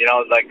submissions.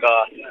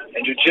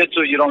 In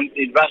jiu-jitsu,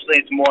 in wrestling,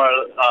 it's more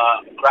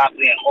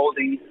grappling and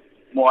holding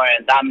more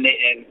and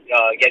dominating,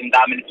 getting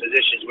dominant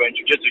positions, where in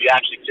jiu-jitsu, you're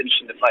actually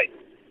finishing the fight.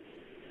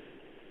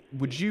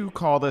 Would you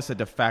call this a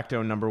de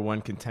facto number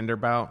one contender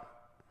bout?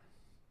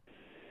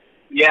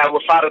 Yeah,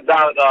 without a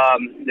doubt.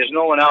 There's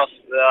no one else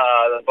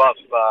above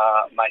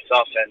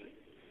myself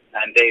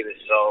and Davis.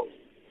 So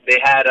they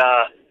had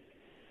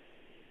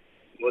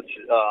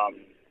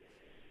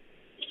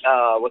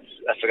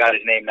I forgot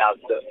his name now.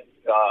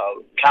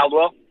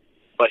 Caldwell,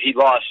 but he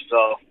lost.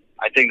 So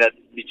I think that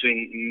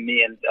between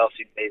me and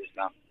L.C. Davis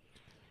now.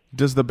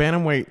 Does the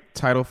bantamweight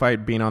title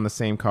fight being on the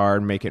same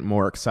card make it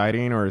more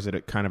exciting, or is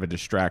it kind of a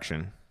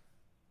distraction?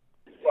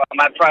 Well,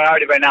 my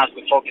priority right now is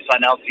to focus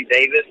on L.C.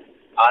 Davis.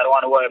 I don't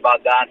want to worry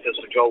about Dantas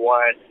or Joe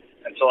Warren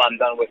until I'm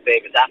done with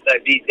Davis. After I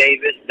beat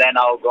Davis, then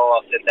I'll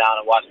sit down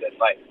and watch that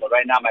fight. But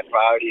right now, my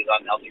priority is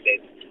on L.C.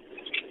 Davis.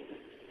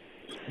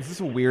 Is this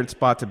a weird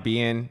spot to be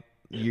in?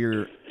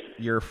 Your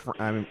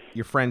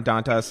friend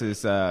Dantas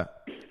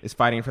is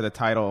fighting for the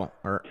title,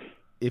 or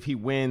if he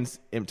wins,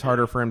 it's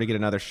harder for him to get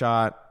another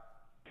shot.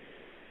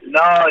 No,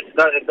 it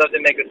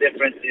doesn't make a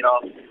difference.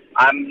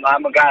 I'm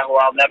a guy who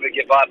I'll never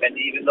give up, and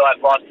even though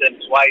I've lost him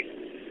twice,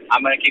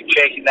 I'm gonna keep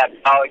chasing that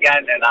belt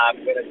again, and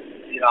I'm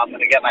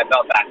gonna get my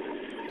belt back.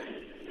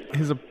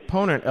 His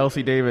opponent,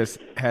 L.C. Davis,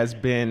 has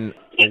been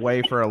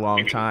away for a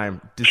long time.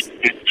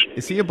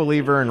 Is he a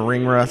believer in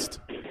ring rust?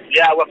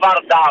 Yeah,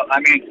 without a doubt. I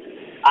mean,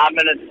 I'm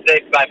going to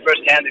say by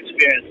first-hand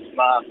experience.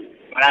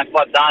 When I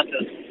fought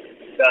Dantas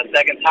the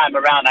second time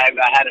around, I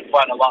hadn't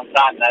fought in a long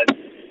time.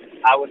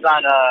 I was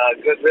on a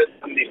good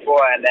rhythm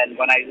before, and then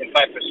when I didn't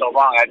fight for so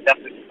long, I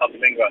definitely felt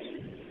ring rust.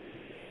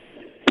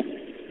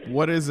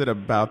 What is it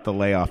about the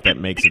layoff that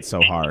makes it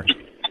so hard?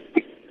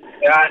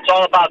 Yeah, it's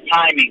all about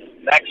timing.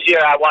 Next year,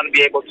 I want to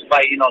be able to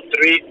fight,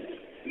 3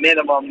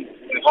 minimum,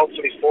 and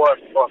hopefully 4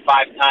 or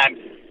 5 times.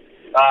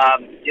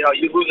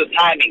 You lose the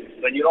timing.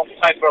 When you don't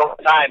fight for a long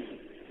time,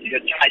 your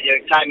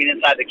timing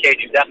inside the cage,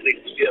 you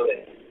definitely feel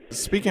it.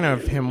 Speaking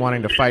of him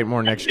wanting to fight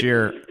more next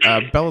year,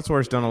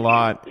 Bellator's done a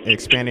lot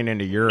expanding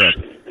into Europe.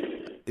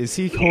 Is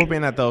he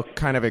hoping that they'll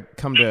kind of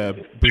come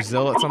to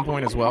Brazil at some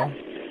point as well?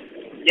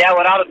 Yeah,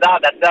 without a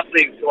doubt. That's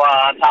definitely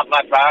on top of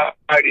my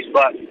priorities.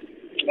 But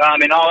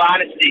in all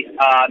honesty,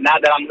 now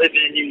that I'm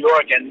living in New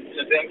York and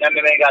since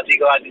MMA got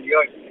legalized in New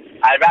York,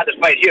 I'd rather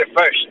fight here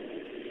first.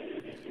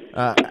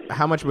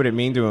 How much would it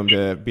mean to him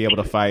to be able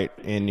to fight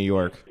in New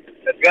York?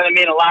 It's it's going to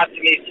mean a lot to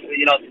me,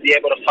 to be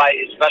able to fight,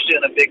 especially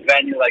in a big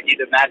venue like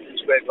either Madison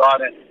Square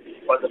Garden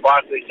or the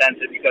Barclays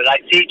Center, because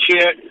I teach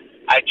here,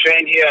 I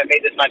train here, I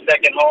made this my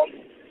second home,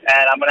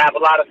 and I'm going to have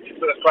a lot of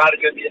people. The crowd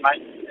is going to be in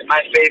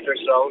my favor,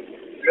 so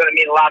it's going to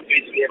mean a lot to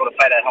me to be able to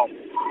fight at home.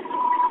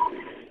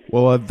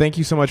 Well, thank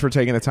you so much for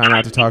taking the time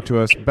out to talk to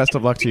us. Best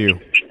of luck to you.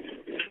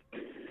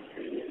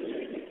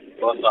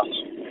 Well done.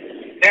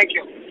 Thank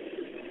you.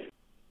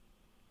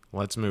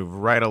 Let's move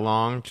right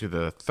along to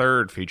the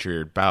third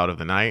featured bout of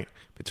the night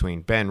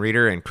between Ben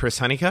Reeder and Chris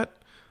Honeycutt.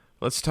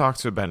 Let's talk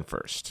to Ben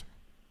first.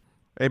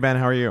 Hey, Ben,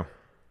 how are you?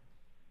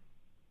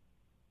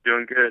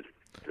 Doing good.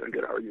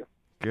 How are you?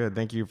 Good.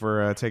 Thank you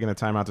for taking the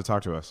time out to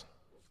talk to us.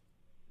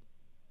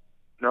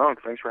 No,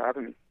 thanks for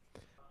having me.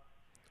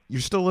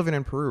 You're still living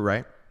in Peru,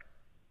 right?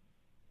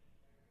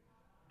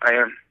 I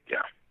am,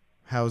 yeah.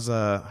 How's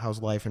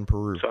life in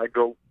Peru? So I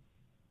go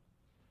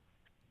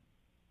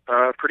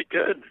pretty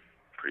good.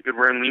 Pretty good.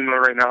 We're in Lima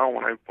right now.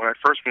 When I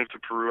first moved to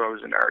Peru, I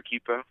was in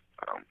Arequipa,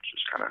 which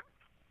is kind of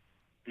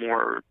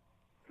more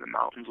in the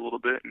mountains a little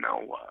bit. And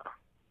now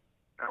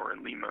we're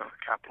in Lima,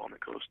 capital on the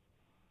coast.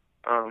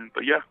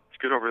 But yeah, it's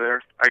good over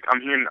there.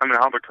 I'm in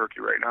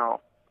Albuquerque right now,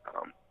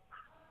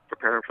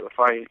 preparing for the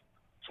fight.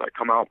 So I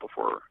come out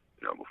before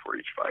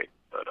each fight.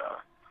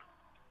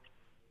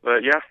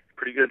 But yeah,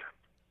 pretty good.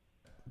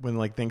 When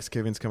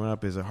Thanksgiving's coming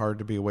up, is it hard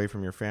to be away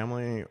from your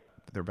family?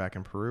 They're back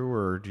in Peru,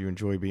 or do you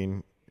enjoy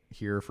being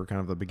here for kind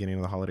of the beginning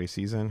of the holiday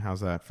season? How's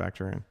that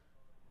factor in?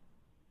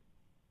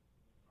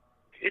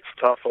 It's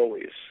tough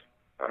always.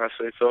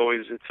 Honestly, it's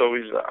always.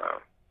 I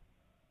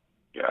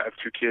have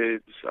 2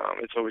 kids.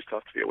 It's always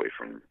tough to be away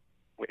from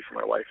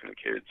my wife and the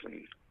kids,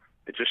 and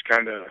it just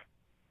kind of,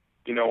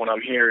 when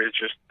I'm here, it's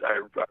just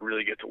I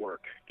really get to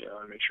work.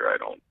 I make sure I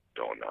don't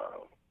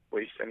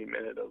waste any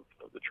minute of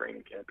the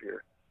training camp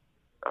here.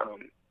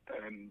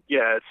 And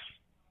yeah, it's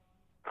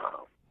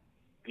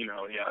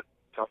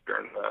tough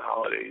during the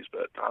holidays,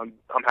 but I'm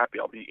happy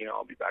I'll be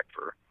back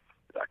for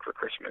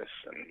Christmas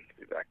and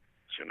be back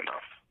soon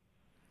enough.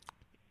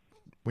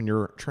 When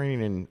you're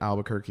training in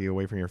Albuquerque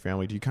away from your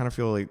family, do you kind of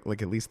feel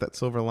like at least that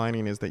silver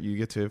lining is that you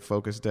get to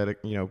focus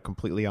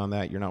completely on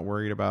that? You're not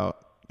worried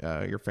about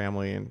your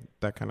family and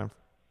that kind of?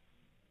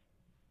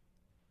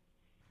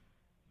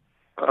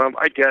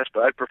 I guess,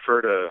 but I'd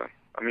prefer to.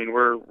 I mean,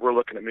 we're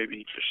looking at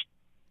maybe just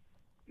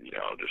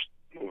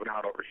moving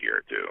out over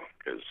here too,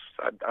 because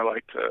I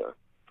like to.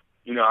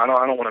 I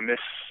don't want to miss.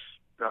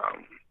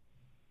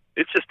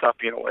 It's just tough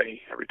being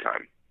away every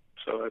time.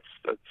 So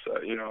that's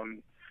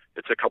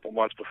it's a couple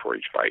months before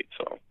each fight.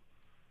 So,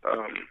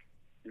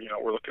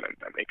 we're looking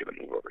at making a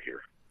move over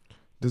here.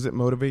 Does it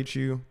motivate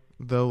you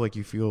though? Like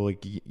you feel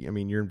like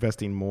you're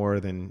investing more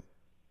than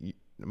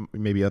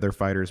maybe other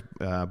fighters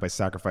by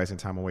sacrificing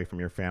time away from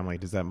your family.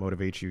 Does that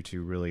motivate you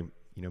to really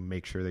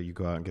make sure that you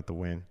go out and get the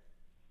win?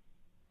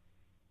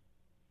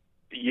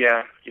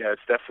 Yeah,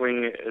 it's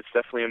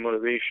definitely a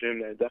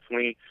motivation, and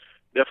definitely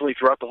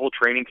throughout the whole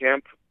training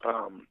camp.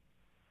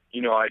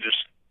 I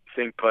just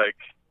think I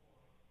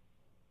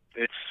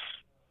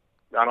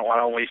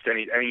don't waste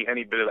any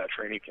bit of that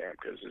training camp,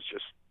 because it's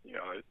just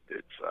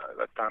it's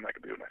that time I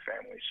could be with my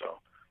family. So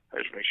I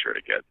just make sure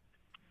to get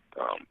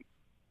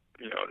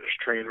just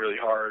train really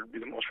hard, be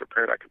the most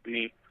prepared I could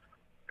be,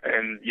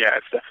 and yeah,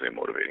 it's definitely a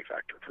motivating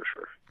factor for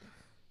sure.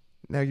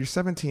 Now you're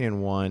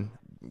 17-1,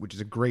 which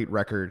is a great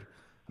record.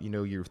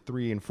 You're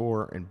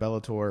 3-4 in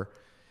Bellator.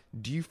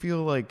 Do you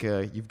feel like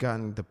you've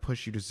gotten the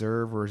push you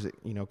deserve, or is it,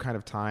 kind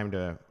of time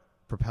to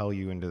propel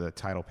you into the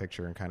title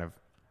picture and kind of,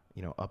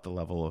 up the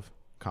level of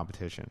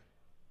competition?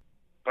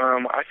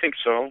 I think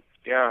so.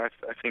 Yeah,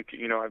 I think,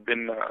 I've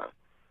been,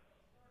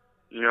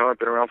 I've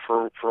been around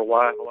for a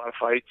while, a lot of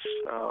fights.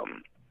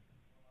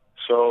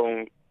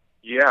 So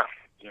yeah,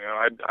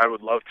 I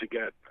would love to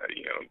get,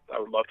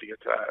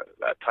 to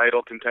that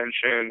title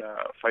contention,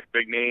 fight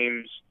big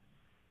names.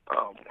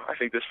 I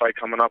think this fight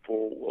coming up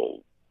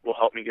will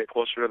help me get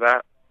closer to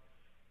that.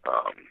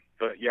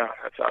 But yeah,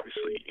 that's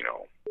obviously,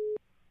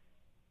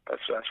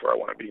 that's where I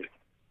want to be.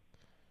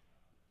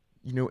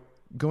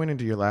 Going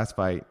into your last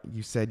fight,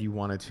 you said you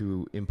wanted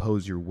to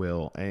impose your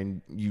will,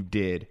 and you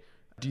did.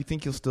 Do you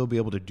think you'll still be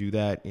able to do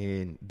that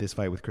in this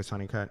fight with Chris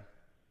Honeycutt?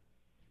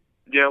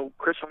 Yeah,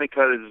 Chris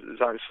Honeycutt is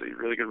obviously a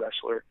really good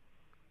wrestler.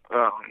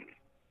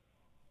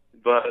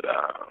 But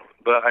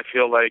I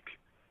feel like,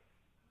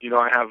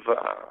 I have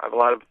a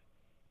lot of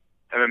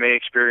MMA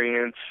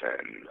experience,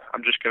 and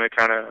I'm just going to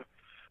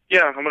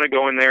I'm going to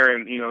go in there,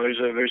 and, there's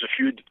a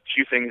few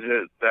things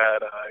that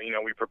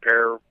we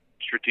prepare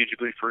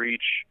strategically for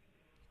each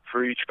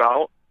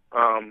bout.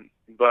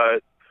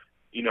 But,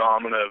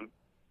 I'm going to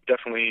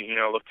definitely,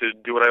 look to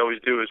do what I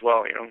always do as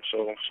well,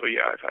 So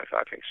yeah,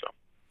 I think so.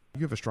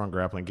 You have a strong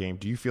grappling game.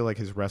 Do you feel like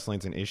his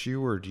wrestling's an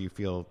issue, or do you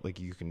feel like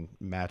you can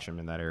match him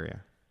in that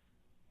area?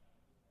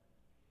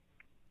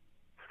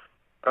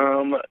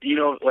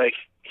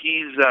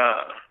 He's,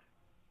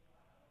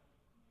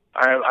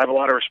 I have a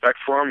lot of respect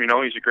for him.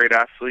 He's a great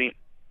athlete.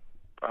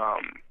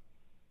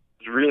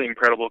 He's a really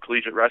incredible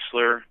collegiate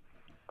wrestler.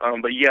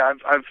 But yeah,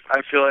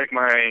 I feel like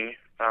my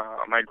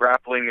My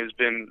grappling has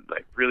been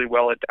like really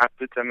well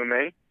adapted to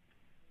MMA,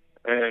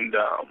 and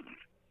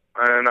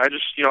I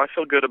just I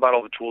feel good about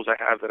all the tools I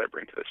have that I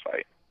bring to this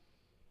fight.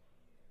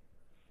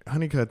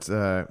 Honeycutt's,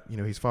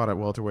 he's fought at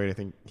welterweight. I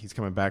think he's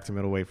coming back to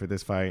middleweight for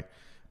this fight.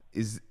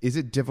 Is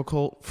it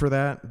difficult for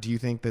that? Do you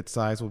think that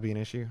size will be an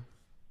issue?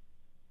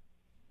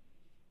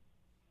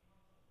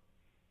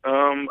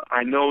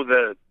 I know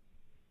that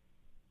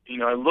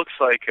it looks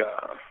like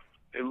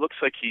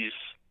he's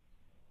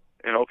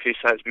an okay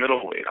sized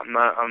middleweight.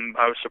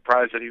 I was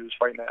surprised that he was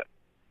fighting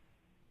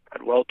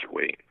at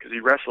welterweight because he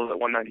wrestled at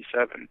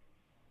 197.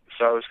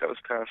 So I was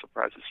kind of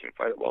surprised to see him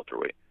fight at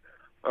welterweight.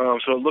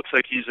 So it looks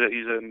like he's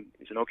an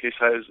okay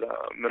sized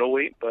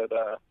middleweight, but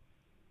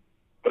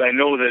I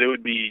know that it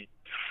would be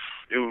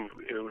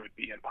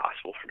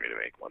impossible for me to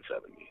make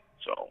 170.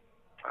 So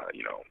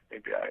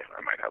maybe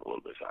I might have a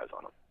little bit of size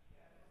on him.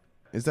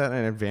 Is that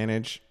an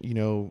advantage?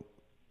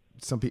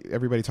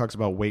 Everybody talks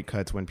about weight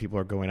cuts when people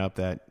are going up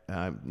that,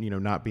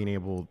 not being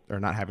able or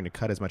not having to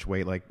cut as much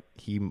weight like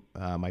he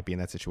might be in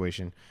that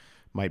situation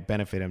might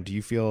benefit him. Do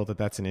you feel that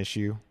that's an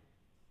issue?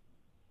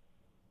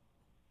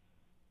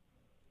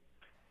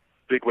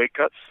 Big weight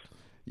cuts?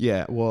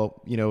 Yeah.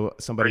 Well,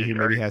 somebody who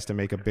maybe has to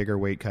make a bigger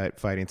weight cut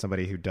fighting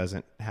somebody who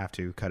doesn't have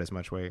to cut as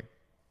much weight.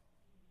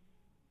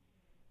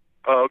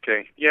 Oh,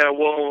 okay. Yeah.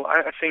 Well,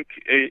 I think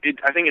it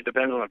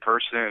depends on the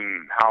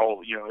person.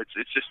 How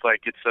it's just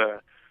like it's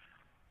a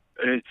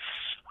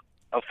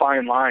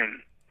fine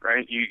line,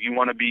 right? You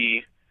want to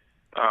be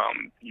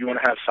you want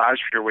to have size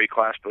for your weight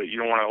class, but you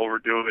don't want to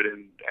overdo it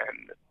and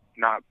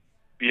not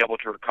be able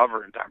to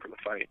recover in time for the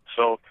fight.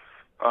 So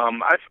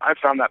I've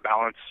found that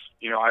balance.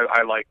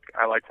 I like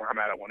where I'm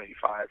at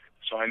 185,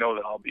 so I know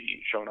that I'll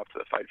be showing up to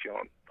the fight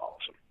feeling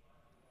awesome.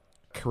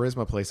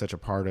 Charisma plays such a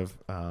part of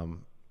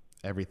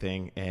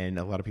everything, and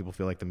a lot of people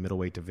feel like the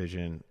middleweight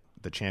division,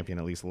 the champion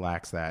at least,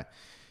 lacks that.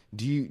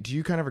 Do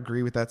you kind of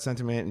agree with that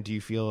sentiment, and do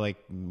you feel like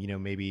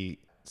maybe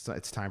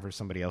it's time for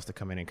somebody else to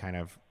come in and kind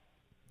of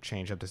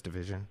change up this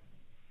division?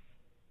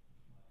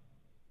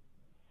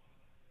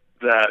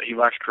 That he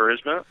lacks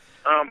charisma.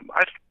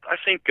 I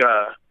think.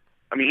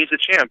 He's a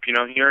champ. He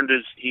earned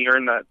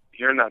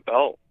that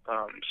belt.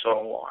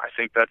 So I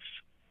think that's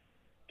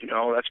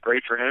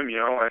great for him.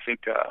 I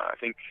think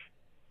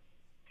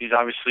he's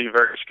obviously a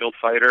very skilled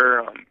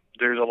fighter.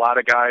 There's a lot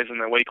of guys in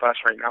the weight class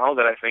right now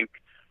that I think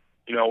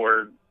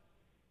were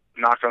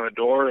knocked on the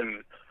door,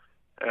 and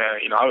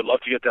I would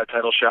love to get that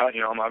title shot.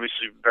 I'm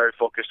obviously very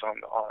focused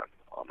on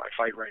my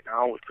fight right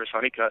now with Chris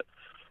Honeycutt.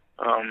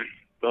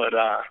 But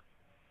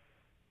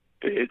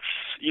it's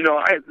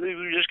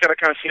we just got to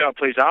kind of see how it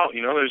plays out.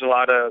 There's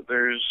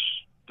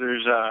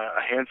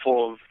a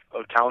handful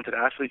of talented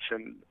athletes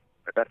in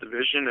that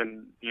division,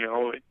 and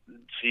we'll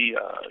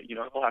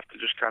have to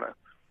just kind of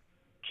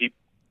keep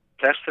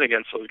testing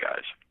against those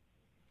guys.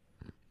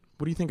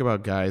 What do you think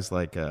about guys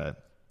like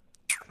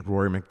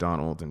Rory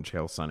McDonald and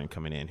Chael Sonnen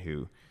coming in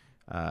who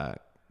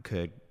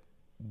could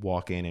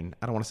walk in and,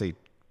 I don't want to say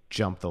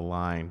jump the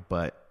line,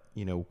 but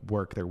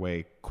work their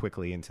way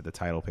quickly into the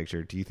title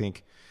picture? Do you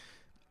think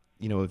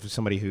if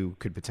somebody who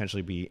could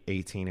potentially be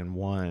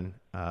 18-1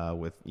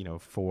 with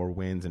 4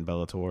 wins in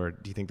Bellator,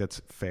 do you think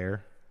that's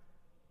fair?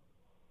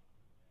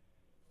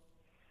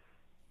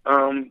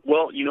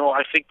 Well,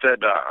 I think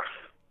that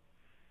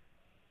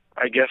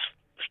I guess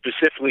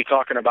specifically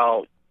talking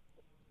about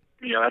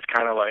that's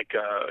kind of like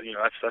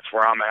that's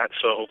where I'm at.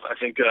 So I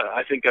think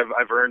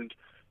I've earned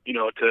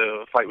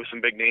to fight with some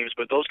big names,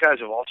 but those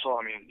guys have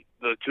also,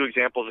 the 2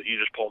 examples that you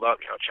just pulled up,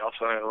 Chael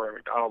Sonnen and Rory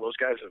McDonald, those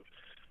guys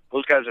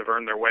have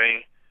earned their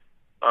way.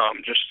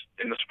 Just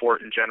in the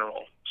sport in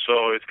general.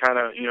 So it's kind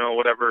of,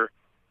 whatever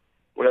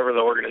the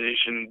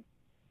organization,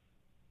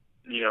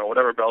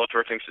 whatever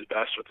Bellator thinks is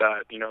best with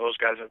that, those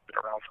guys have been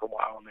around for a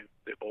while, and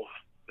they both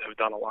have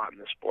done a lot in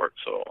the sport.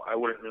 So I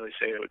wouldn't really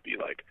say it would be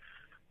like,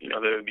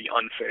 that it would be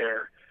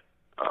unfair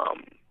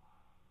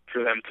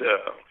for them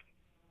to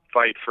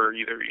fight for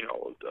either,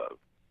 the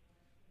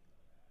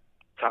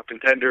top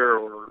contender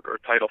or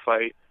title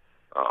fight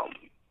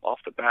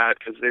off the bat,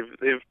 because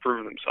they've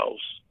proven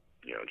themselves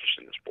just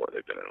in the sport.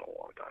 They've been in it a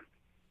long time.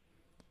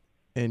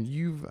 And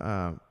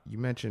you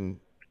mentioned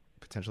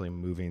potentially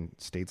moving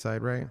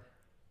stateside, right?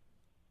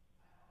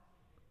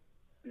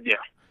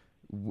 Yeah.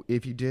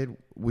 If you did,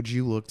 would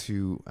you look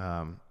to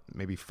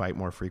maybe fight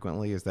more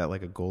frequently? Is that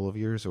like a goal of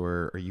yours,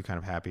 or are you kind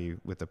of happy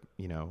with the,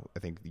 I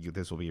think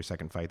this will be your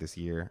second fight this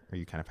year. Are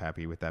you kind of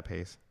happy with that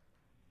pace?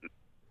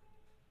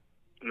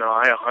 No,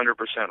 I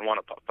 100% want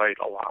to fight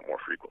a lot more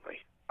frequently.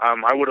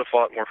 I would have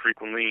fought more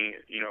frequently,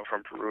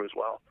 from Peru as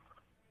well.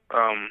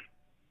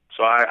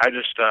 So I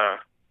just,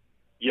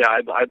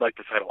 I'd like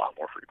to fight a lot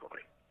more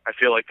frequently. I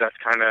feel like that's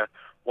kind of,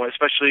 well,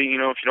 especially,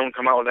 if you don't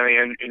come out with any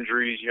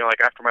injuries,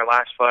 like after my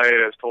last fight,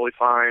 I was totally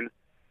fine.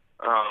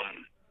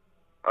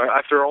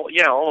 After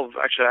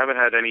actually, I haven't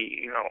had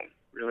any,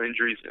 real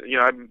injuries.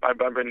 I've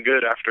been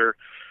good after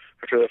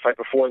the fight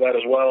before that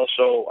as well.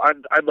 So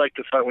I'd like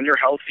to fight when you're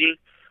healthy.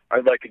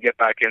 I'd like to get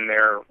back in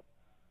there,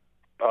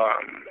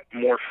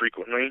 more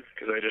frequently,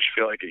 because I just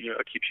feel like it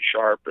keeps you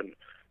sharp, and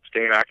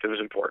staying active is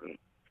important.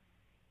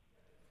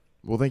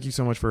 Well, thank you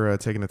so much for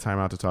taking the time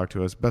out to talk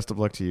to us. Best of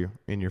luck to you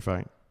in your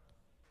fight.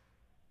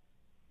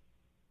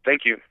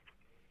 Thank you.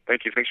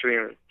 Thanks for the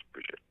interview.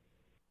 Appreciate it.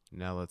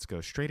 Now let's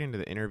go straight into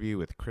the interview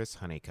with Chris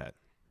Honeycutt.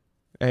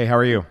 Hey, how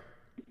are you?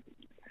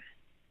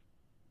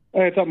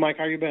 Hey, what's up, Mike?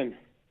 How you been?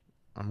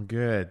 I'm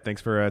good.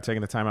 Thanks for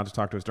taking the time out to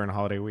talk to us during the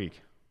holiday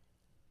week.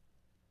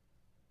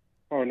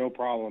 Oh, no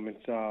problem.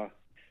 It's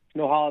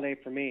no holiday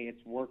for me.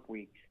 It's work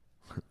week.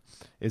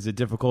 Is it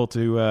difficult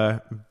to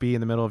be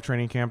in the middle of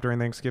training camp during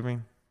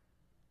Thanksgiving?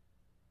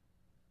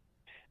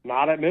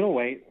 Not at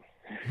middleweight.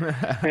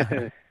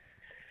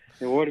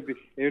 It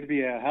would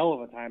be a hell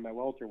of a time at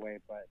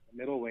welterweight, but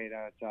middleweight,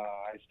 I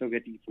still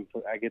get to eat some.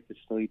 I get to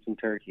still eat some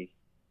turkey.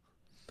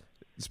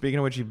 Speaking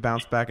of which, you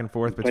bounce back and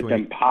forth between. But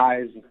them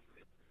pies.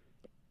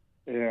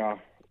 Yeah.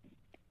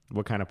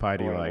 What kind of pie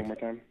do you like? One more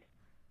time.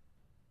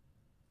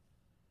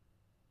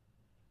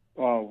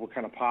 Oh, what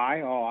kind of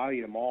pie? Oh, I'll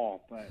eat them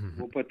all, but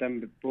we'll put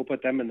them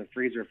in the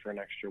freezer for an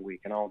extra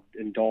week, and I'll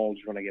indulge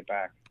when I get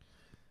back.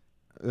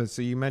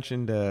 So you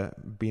mentioned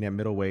being at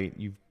middleweight.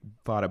 You've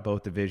fought at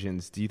both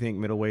divisions. Do you think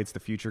middleweight's the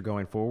future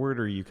going forward,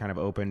 or are you kind of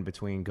open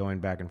between going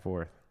back and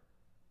forth?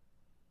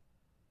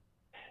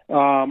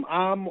 I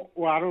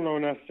don't know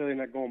necessarily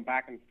not going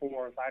back and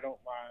forth.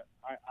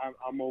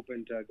 I'm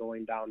open to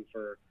going down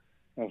for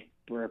a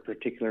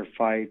particular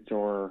fight,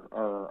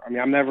 or I mean,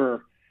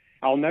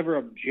 I'll never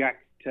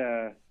object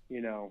to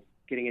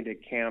getting into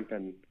camp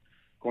and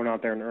going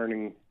out there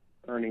and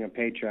earning a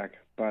paycheck,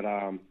 but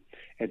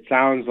it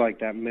sounds like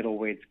that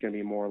middleweight's going to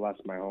be more or less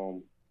my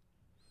home.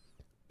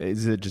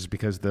 Is it just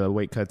because the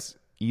weight cut's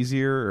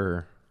easier,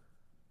 or?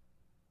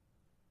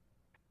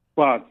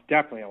 Well, it's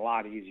definitely a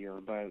lot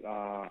easier, but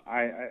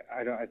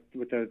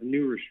with the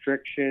new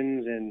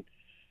restrictions and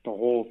the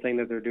whole thing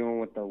that they're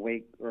doing with the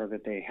weight, or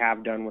that they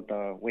have done with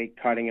the weight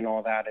cutting and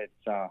all that,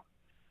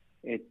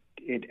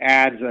 it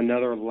adds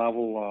another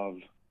level of,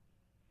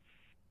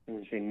 I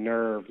wouldn't say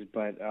nerves,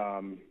 but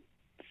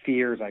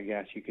fears, I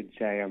guess you could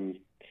say.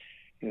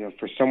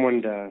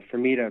 For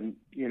me to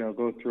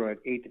go through an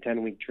 8 to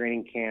 10 week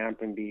training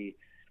camp and be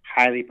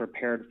highly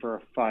prepared for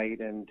a fight,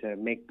 and to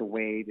make the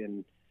weight,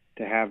 and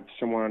to have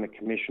someone on a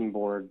commission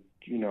board,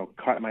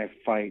 cut my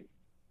fight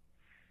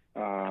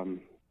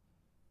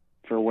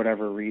for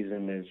whatever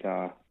reason is,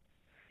 that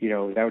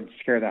would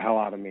scare the hell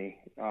out of me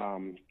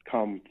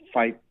come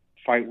fight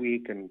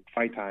week and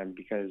fight time,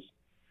 because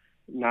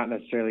not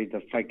necessarily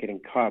the fight getting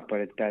cut,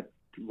 but that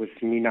with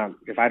me not,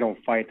 if I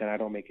don't fight, then I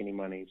don't make any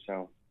money.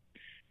 So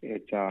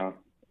it's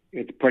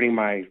putting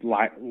my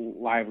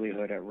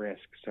livelihood at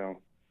risk. So,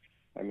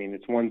 I mean,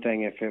 it's one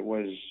thing if it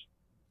was,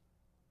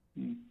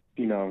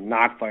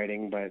 not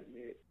fighting, but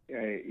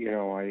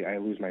I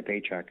lose my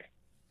paycheck.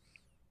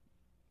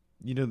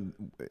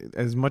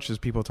 As much as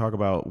people talk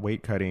about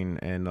weight cutting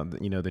and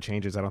the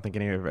changes, I don't think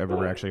any have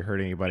ever actually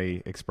heard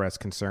anybody express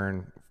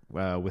concern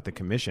with the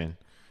commission.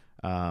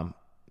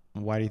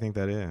 Why do you think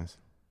that is?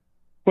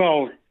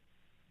 Well,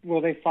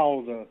 they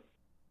follow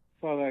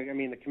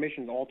the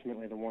commission's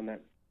ultimately the one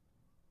that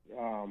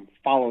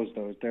follows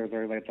those.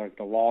 They're like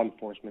the law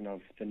enforcement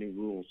of the new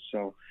rules.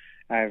 So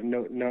I have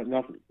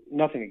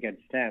nothing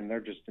against them. They're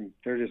just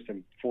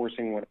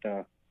enforcing what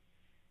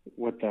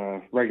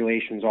the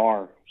regulations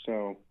are.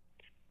 So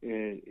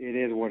it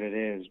is what it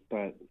is.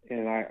 But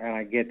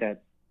I get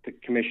that the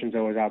commission's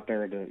always out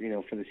there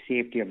to for the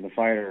safety of the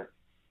fighter.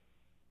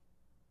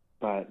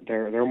 But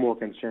they're more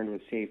concerned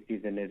with safety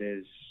than it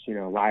is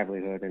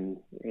livelihood, and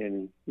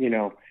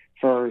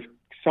for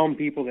some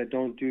people that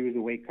don't do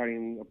the weight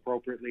cutting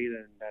appropriately,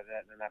 then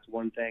that's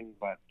one thing.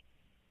 But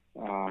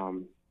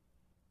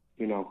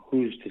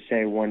who's to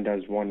say one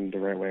does one the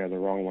right way or the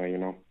wrong way?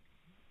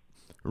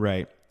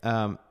 Right.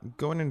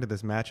 Going into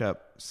this matchup,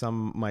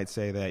 some might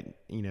say that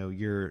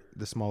you're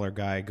the smaller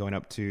guy going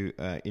up to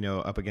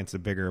up against a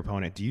bigger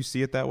opponent. Do you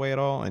see it that way at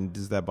all, and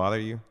does that bother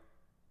you?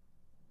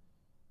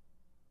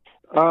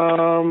 I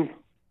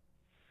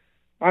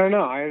don't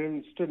know. I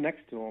haven't stood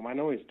next to him. I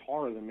know he's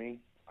taller than me.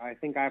 I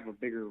think I have a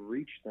bigger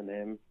reach than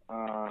him.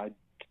 I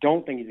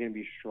don't think he's going to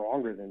be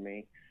stronger than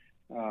me.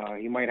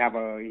 We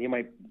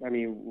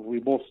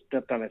both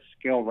stepped on a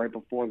scale right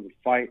before the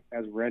fight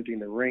as we're entering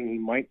the ring. He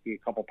might be a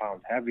couple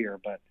pounds heavier,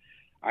 but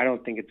I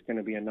don't think it's going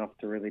to be enough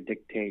to really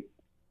dictate,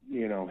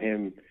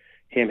 him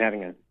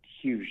having a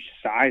huge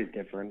size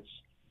difference.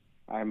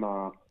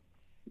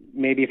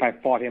 Maybe if I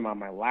fought him on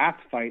my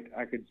last fight,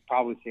 I could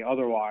probably say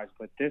otherwise,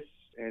 but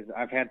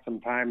I've had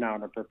some time now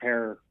to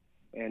prepare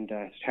and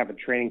have a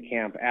training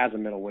camp as a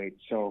middleweight.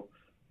 So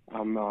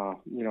I'm,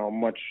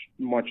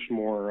 much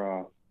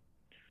more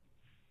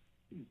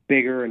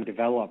bigger and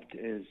developed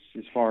as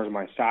far as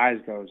my size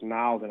goes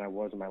now than I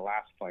was in my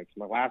last fight. So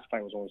my last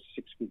fight was only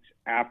 6 weeks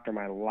after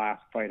my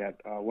last fight at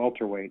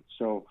welterweight.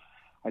 So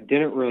I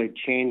didn't really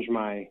change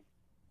my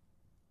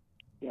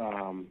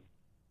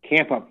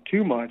camp up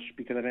too much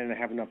because I didn't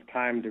have enough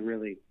time to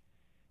really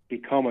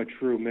become a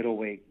true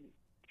middleweight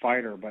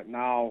fighter. But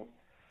now,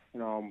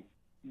 I'm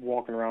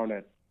walking around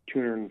at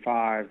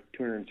 205,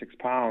 206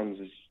 pounds,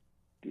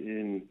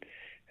 and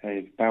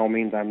by all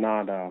means, I'm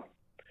not.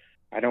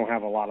 I don't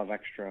have a lot of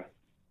extra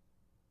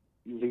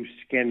loose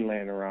skin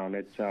laying around.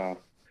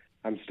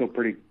 I'm still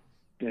pretty,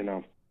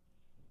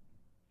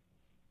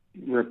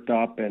 ripped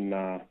up, and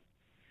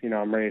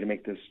I'm ready to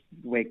make this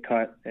weight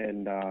cut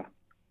and go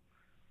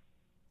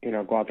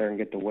out there and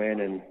get the win,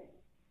 and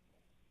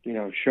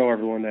show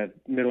everyone that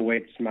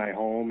middleweight's my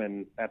home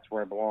and that's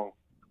where I belong.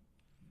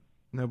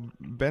 Now,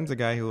 Ben's a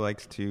guy who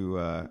likes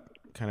to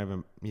kind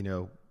of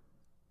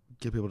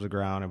get people to the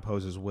ground,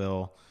 impose his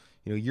will.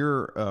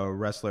 You're a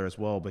wrestler as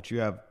well, but you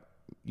have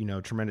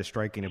tremendous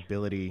striking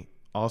ability.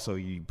 Also,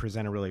 you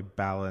present a really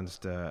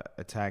balanced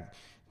attack.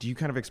 Do you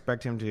kind of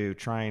expect him to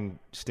try and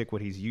stick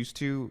what he's used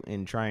to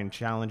and try and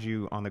challenge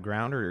you on the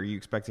ground, or are you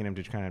expecting him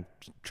to kind of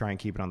try and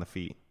keep it on the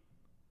feet?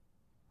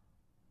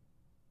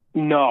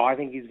 No, I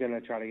think he's going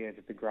to try to get it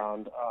to the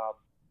ground.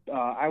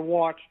 I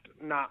watched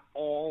not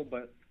all,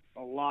 but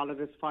a lot of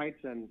his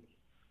fights, and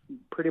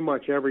pretty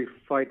much every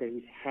fight that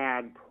he's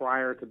had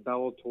prior to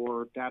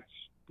Bellator, that's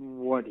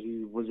what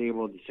he was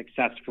able to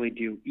successfully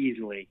do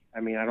easily.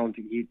 I mean, I don't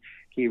think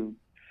he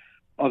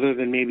other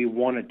than maybe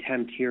one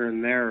attempt here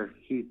and there,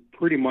 he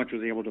pretty much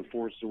was able to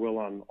force the will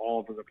on all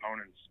of his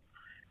opponents.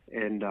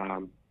 And,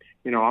 I'm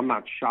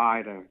not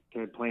shy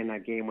to play in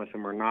that game with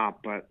him or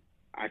not, but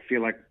I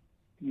feel like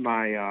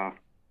my,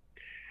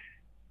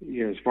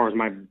 as far as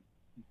my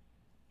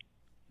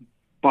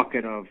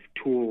bucket of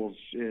tools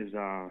is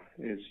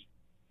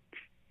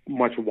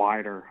much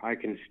wider. I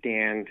can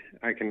stand,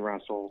 I can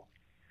wrestle,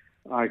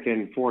 I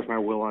can force my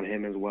will on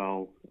him as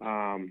well.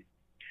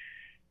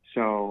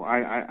 So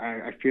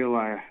I feel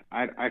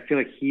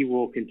like he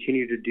will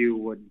continue to do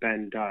what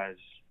Ben does,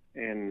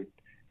 and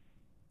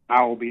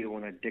I will be the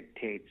one that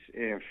dictates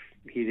if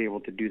he's able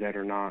to do that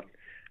or not.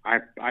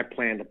 I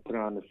plan to put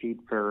on the feet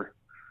for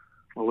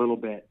a little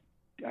bit.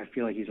 I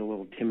feel like he's a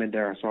little timid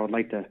there, so I'd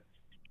like to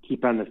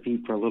keep on the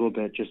feet for a little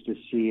bit just to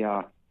see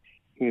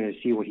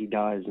see what he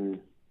does and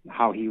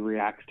how he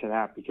reacts to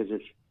that. Because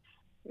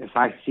if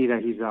I see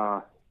that he's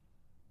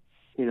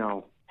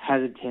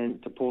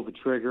hesitant to pull the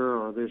trigger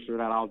or this or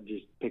that, I'll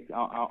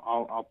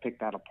pick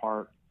that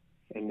apart.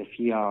 And if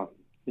he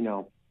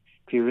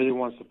really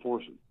wants to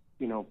force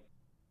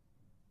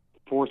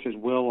his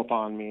will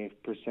upon me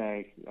per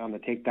se on the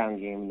takedown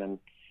game, then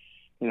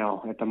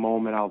at the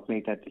moment I'll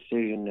make that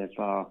decision if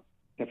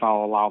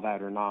I'll allow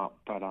that or not.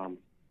 But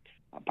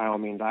by all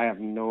means, I have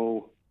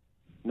no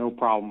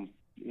problem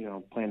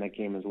playing that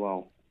game as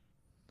well.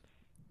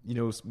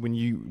 When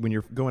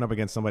you're going up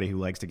against somebody who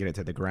likes to get it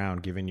to the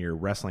ground, given your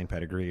wrestling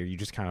pedigree, are you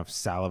just kind of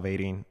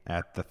salivating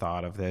at the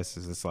thought of this?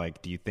 Is this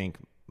like, do you think,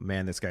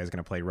 man, this guy's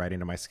going to play right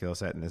into my skill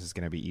set and this is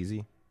going to be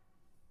easy?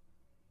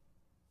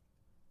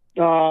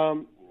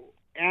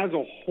 As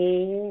a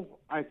whole,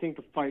 I think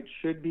the fight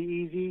should be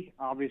easy.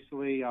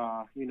 Obviously,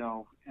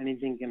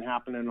 anything can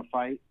happen in a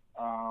fight.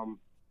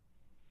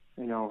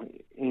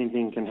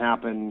 Anything can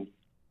happen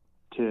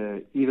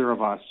to either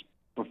of us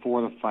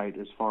before the fight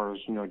as far as,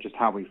 just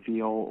how we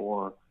feel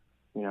or,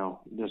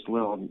 just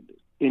little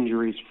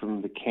injuries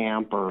from the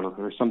camp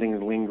or something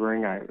is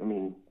lingering. I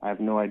have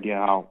no idea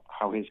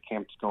how his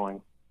camp's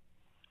going.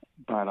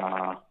 But,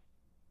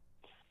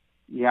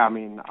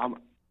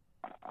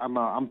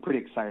 I'm pretty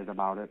excited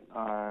about it.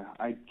 I'm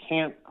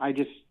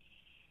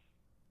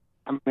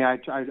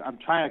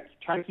trying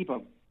to keep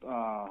a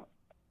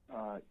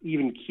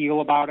even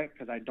keel about it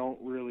because I don't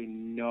really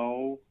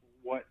know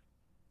what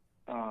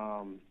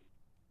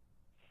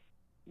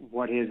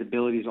his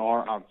abilities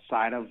are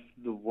outside of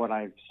what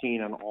I've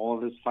seen on all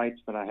of his fights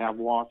that I have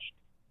watched.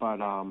 But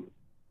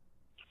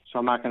so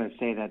I'm not going to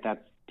say that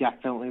that's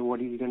definitely what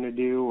he's going to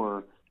do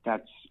or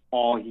that's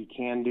all he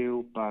can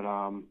do. But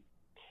I'm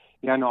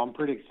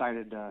pretty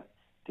excited to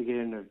get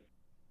into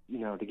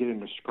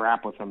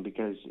scrap with him,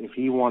 because if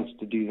he wants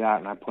to do that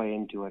and I play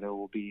into it,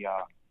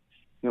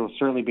 it will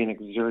certainly be an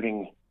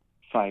exerting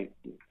fight.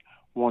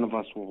 One of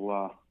us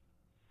will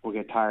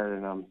get tired,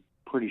 and I'm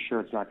pretty sure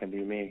it's not going to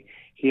be me.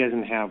 He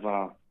doesn't have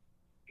an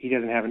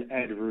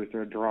Ed Ruth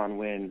or a Deron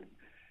Wynn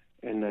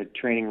in the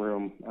training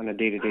room on a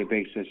day-to-day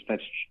basis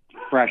that's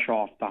fresh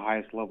off the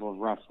highest level of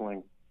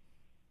wrestling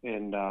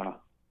and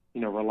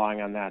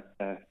relying on that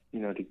to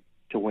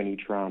win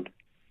each round.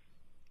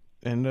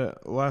 And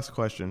last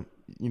question,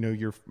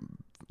 you're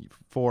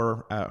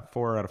 4 out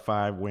of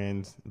 5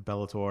 wins,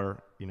 Bellator,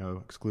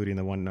 excluding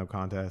the one no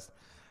contest.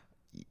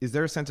 Is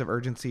there a sense of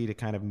urgency to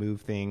kind of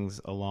move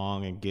things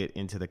along and get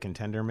into the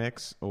contender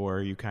mix, or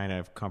are you kind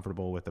of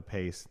comfortable with the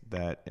pace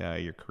that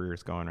your career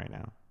is going right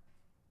now?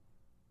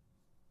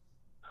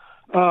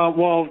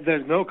 Well,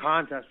 there's no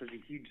contest was a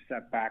huge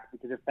setback,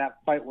 because if that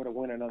fight would have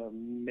went another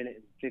minute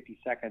and 50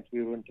 seconds,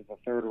 we went to the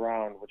third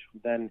round, which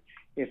then,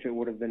 if it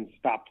would have been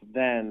stopped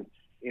then,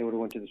 it would have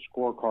went to the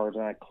scorecards,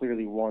 and I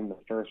clearly won the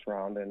first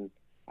round, and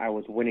I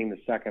was winning the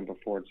second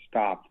before it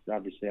stopped.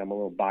 Obviously, I'm a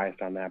little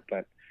biased on that,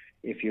 but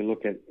if you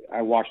look at,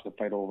 I watched the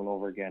fight over and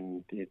over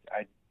again.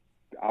 I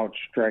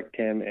outstriked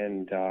him,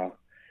 and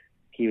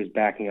he was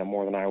backing up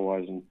more than I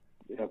was, and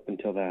up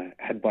until the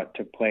headbutt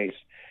took place.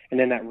 And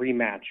then that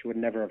rematch would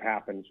never have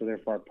happened. So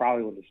therefore, I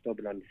probably would have still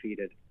been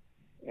undefeated.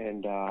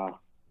 And, I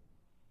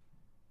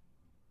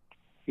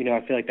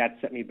feel like that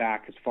set me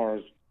back as far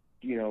as,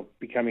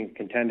 becoming a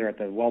contender at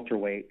the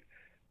welterweight,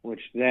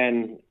 which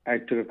then I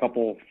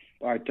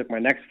took my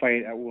next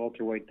fight at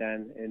welterweight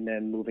then, and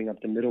then moving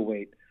up to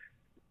middleweight,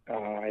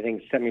 I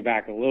think set me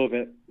back a little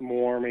bit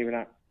more, maybe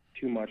not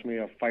too much, maybe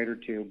a fight or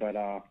two, but,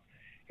 I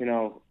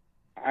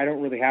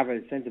don't really have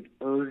a sense of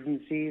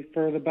urgency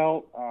for the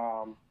belt.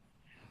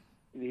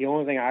 The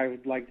only thing I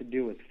would like to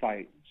do is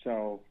fight.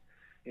 So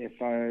as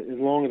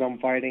long as I'm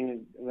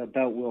fighting, the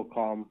belt will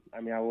come. I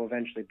mean, I will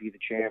eventually be the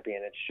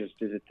champion. It's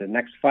just, is it the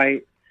next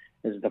fight?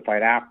 Is it the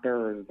fight after,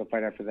 or is it the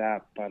fight after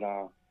that? But,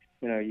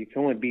 you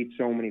can only beat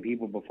so many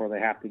people before they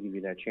have to give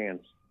you that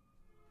chance.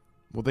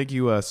 Well, thank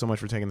you so much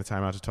for taking the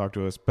time out to talk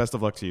to us. Best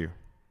of luck to you.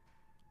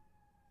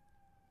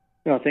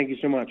 No, thank you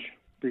so much.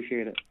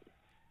 Appreciate it.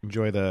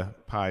 Enjoy the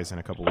pies in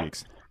a couple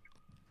weeks.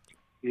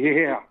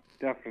 Yeah,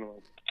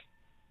 definitely.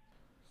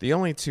 The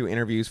only two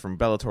interviews from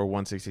Bellator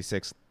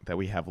 166 that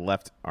we have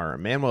left are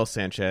Manuel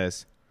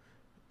Sanchez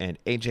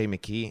and AJ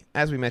McKee.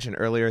 As we mentioned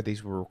earlier,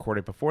 these were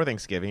recorded before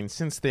Thanksgiving.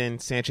 Since then,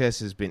 Sanchez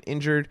has been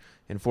injured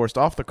and forced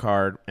off the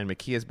card, and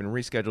McKee has been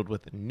rescheduled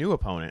with a new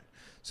opponent.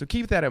 So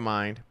keep that in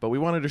mind, but we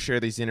wanted to share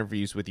these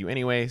interviews with you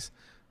anyways.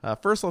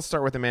 First, let's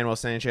start with Emmanuel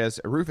Sanchez,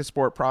 a Rufus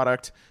Sport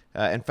product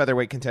and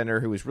featherweight contender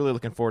who is really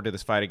looking forward to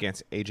this fight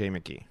against AJ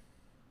McKee.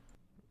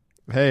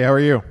 Hey, how are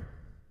you?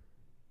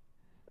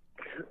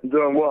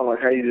 Doing well.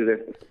 How are you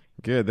today?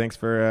 Good. Thanks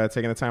for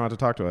taking the time out to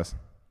talk to us.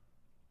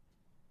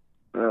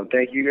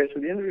 Thank you guys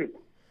for the interview.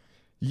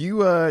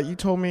 You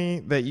told me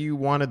that you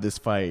wanted this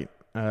fight.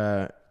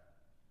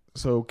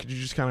 So could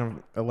you just kind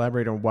of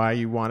elaborate on why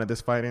you wanted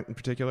this fight in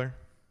particular?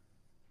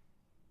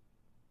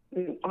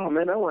 Oh,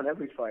 man, I want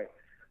every fight.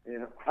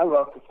 I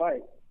love to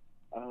fight.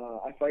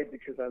 I fight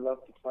because I love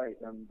to fight.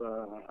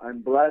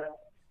 I'm blessed.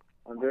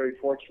 I'm very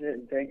fortunate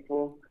and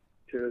thankful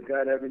to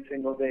God every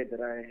single day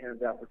that I have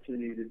the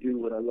opportunity to do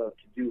what I love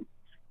to do,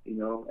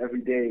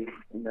 every day.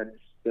 And that's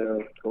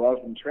to go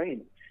out and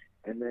train.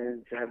 And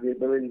then to have the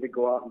ability to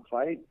go out and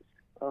fight.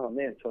 Oh,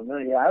 man. So,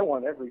 I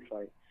want every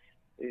fight.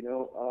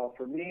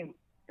 For me,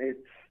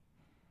 it's,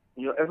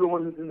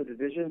 everyone who's in the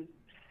division,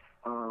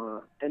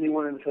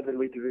 anyone in the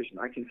featherweight division,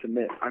 I can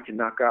submit, I can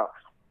knock out.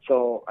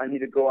 So I need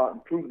to go out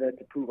and prove that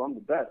to prove I'm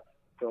the best.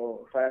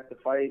 So if I have to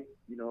fight,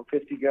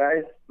 50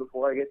 guys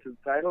before I get to the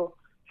title,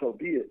 so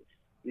be it,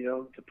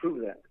 to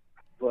prove that.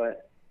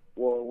 But,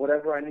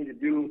 whatever I need to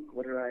do,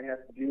 whatever I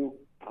have to do,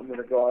 I'm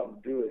going to go out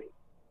and do it.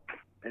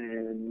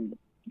 And it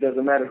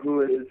doesn't matter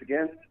who it is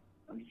against,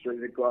 I'm just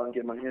ready to go out and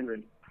get my hand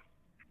ready.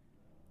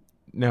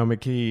 Now,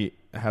 McKee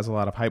has a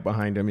lot of hype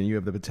behind him, and you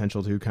have the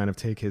potential to kind of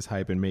take his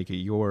hype and make it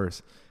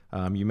yours.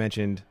 You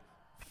mentioned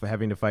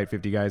having to fight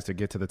 50 guys to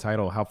get to the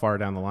title. How far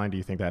down the line do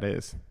you think that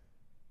is?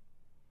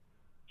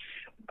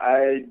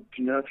 I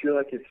do not feel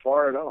like it's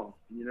far at all.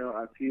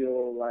 I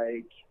feel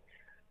like,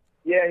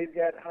 yeah, he's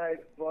got high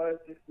buzz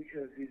just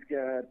because he's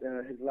got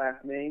his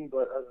last name,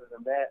 but other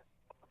than that,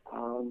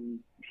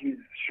 he's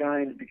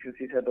shined because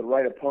he's had the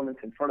right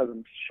opponents in front of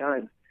him to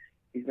shine.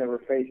 He's never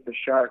faced a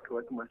shark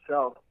like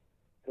myself.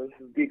 So this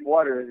is deep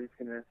water. He's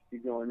going to be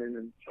going in,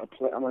 and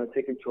I'm going to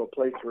take him to a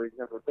place where he's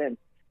never been.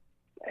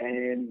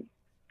 And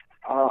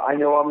I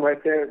know I'm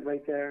right there. I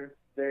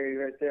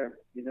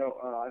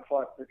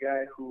fought the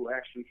guy who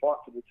actually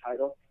fought for the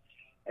title,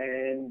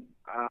 and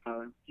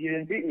he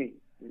didn't beat me.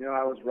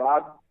 I was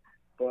robbed,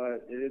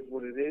 but it is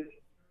what it is.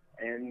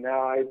 And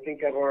now I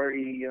think I've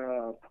already,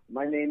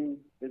 my name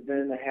has been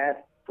in the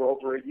hat for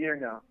over a year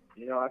now.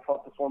 I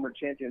fought the former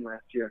champion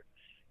last year,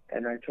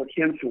 and I took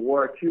him to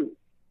war too.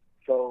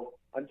 So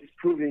I'm just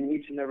proving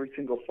each and every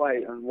single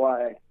fight on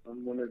why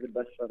I'm one of the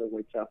best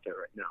featherweights out there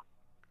right now.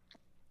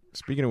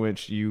 Speaking of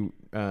which, you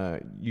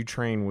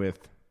train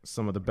with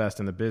some of the best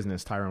in the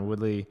business: Tyron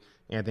Woodley,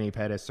 Anthony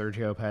Pettis,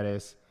 Sergio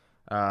Pettis.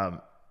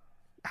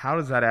 How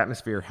does that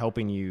atmosphere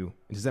helping you?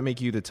 Does that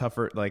make you the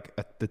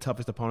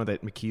toughest opponent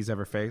that McKee's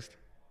ever faced?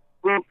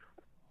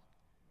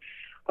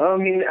 I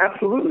mean,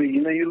 absolutely.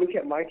 You look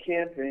at my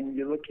camp and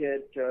you look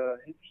at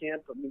his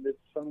camp. I mean, it's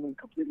something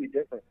completely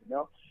different.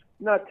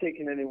 Not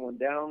taking anyone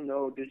down,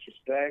 no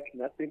disrespect,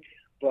 nothing.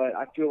 But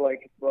I feel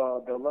like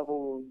the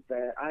level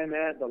that I'm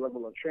at, the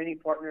level of training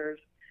partners,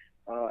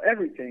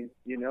 everything,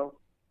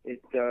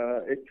 it's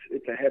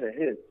ahead of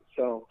his.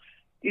 So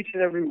each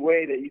and every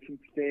way that you can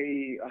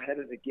stay ahead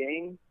of the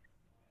game,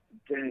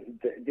 then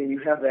you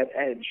have that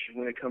edge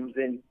when it comes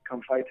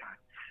fight time.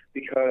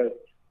 Because,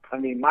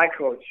 my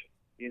coach,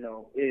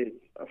 is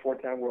a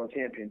 4-time world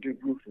champion,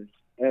 Duke Rufus.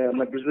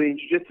 My Brazilian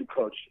Jiu-Jitsu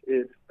coach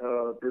is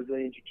a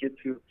Brazilian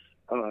Jiu-Jitsu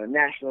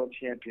national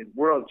champion,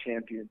 world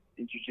champion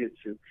in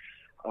Jiu-Jitsu.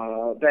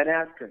 Ben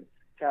Askren,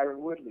 Tyron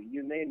Woodley,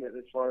 you name it,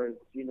 as far as,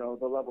 the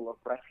level of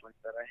wrestling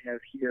that I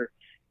have here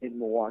in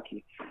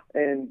Milwaukee,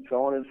 and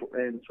so on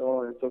and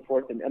so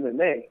forth in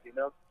MMA,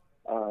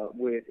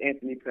 with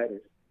Anthony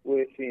Pettis,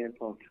 with CM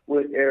Punk,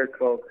 with Eric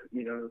Koch,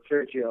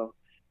 Sergio,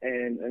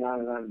 and on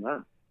and on and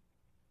on.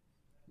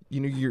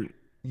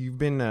 you've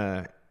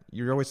been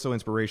you're always so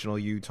inspirational.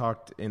 You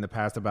talked in the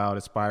past about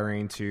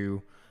aspiring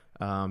to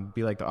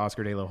be like the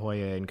Oscar De La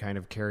Hoya and kind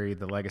of carry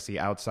the legacy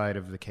outside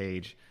of the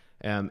cage.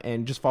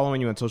 And just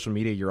following you on social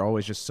media, you're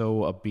always just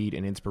so upbeat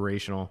and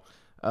inspirational.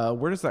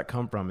 Where does that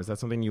come from? Is that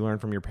something you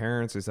learned from your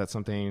parents? Is that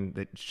something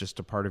that's just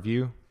a part of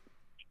you?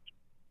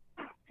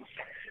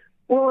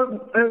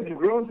 Well, I've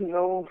grown to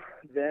know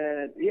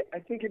that, I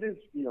think it is,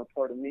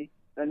 part of me.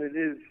 And it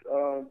is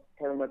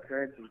part of my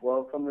parents as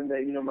well. Something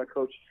that, my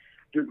coach,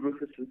 Duke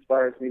Roufus,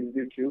 inspires me to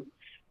do too.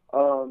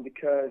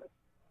 Because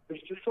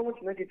there's just so much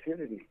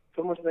negativity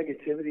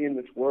in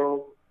this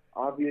world.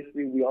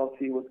 Obviously, we all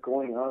see what's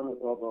going on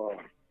with all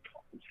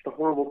the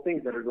horrible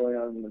things that are going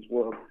on in this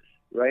world,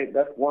 right?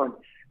 That's one.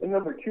 And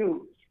number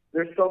two,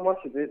 there's so much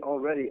of it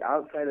already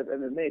outside of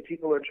MMA.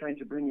 People are trying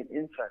to bring it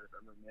inside of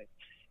MMA.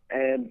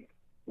 And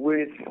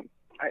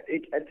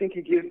I think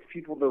it gives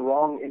people the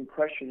wrong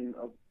impression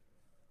of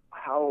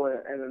how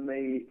an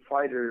MMA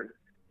fighter,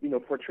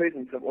 portrays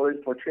himself, or is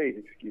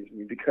portrayed,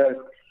 because,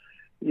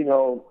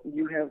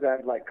 you have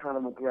guys like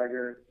Conor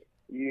McGregor,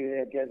 you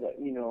have guys like,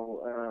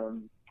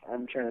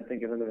 I'm trying to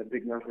think of another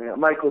big name right now,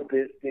 Michael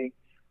Bisping,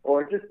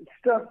 or just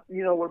stuff,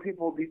 where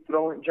people will be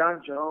throwing,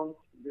 John Jones,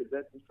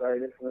 that's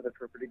another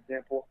perfect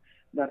example,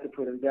 not to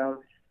put him down,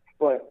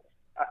 but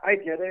I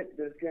get it.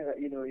 There's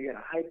you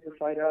gotta hype the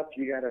fight up.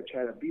 You gotta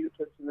try to be the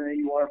person that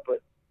you are.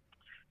 But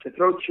to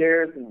throw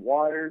chairs and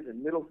waters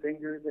and middle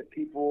fingers at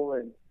people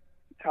and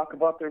talk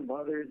about their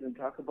mothers and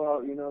talk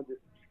about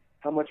just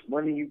how much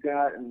money you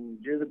got and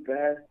you're the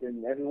best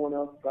and everyone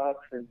else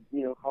sucks and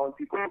calling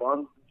people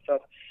bums and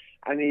stuff.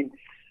 I mean,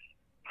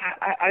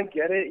 I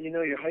get it.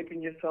 You're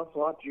hyping yourself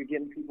up. You're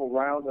getting people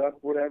riled up,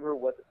 whatever,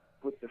 with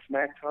the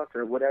smack talk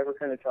or whatever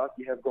kind of talk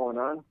you have going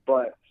on.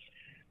 But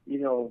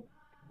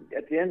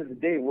at the end of the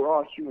day, we're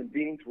all human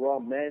beings. We're all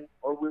men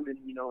or women,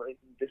 in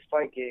this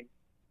fight game,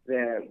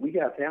 that we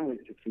got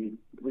families to feed.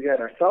 We got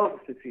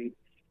ourselves to feed.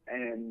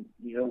 And,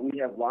 we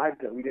have lives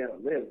that we got to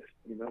live,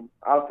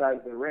 outside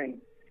of the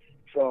ring.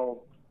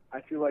 So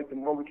I feel like the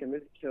more we can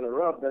lift each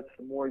other up, that's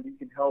the more you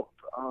can help,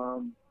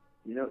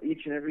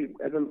 each and every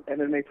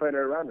MMA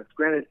fighter around us.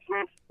 Granted,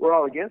 we're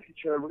all against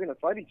each other. We're going to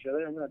fight each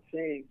other. I'm not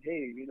saying,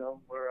 hey,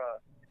 we're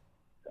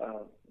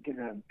going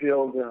to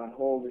build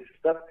all this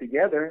stuff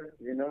together,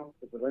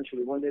 because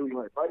eventually one day we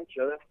might fight each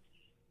other.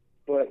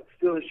 But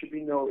still, there should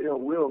be no ill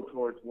will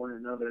towards one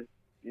another,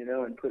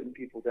 and putting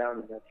people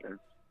down in that sense.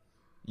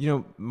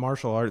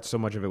 Martial arts, so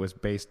much of it was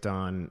based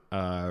on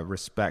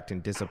respect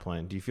and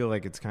discipline. Do you feel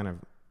like it's kind of,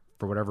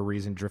 for whatever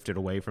reason, drifted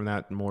away from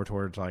that more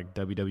towards like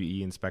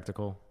WWE and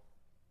spectacle?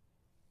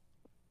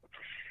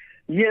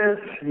 Yes,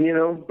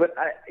 but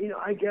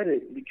I get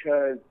it,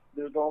 because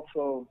there's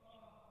also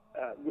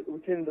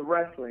within the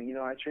wrestling,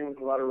 I train with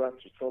a lot of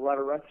wrestlers, so a lot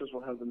of wrestlers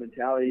will have the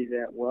mentality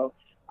that, well,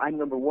 I'm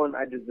number one,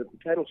 I deserve the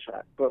title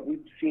shot. But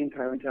we've seen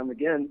time and time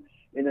again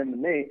in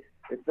MMA,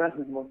 it's not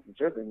who's most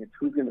deserving, it's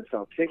who's going to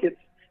sell tickets,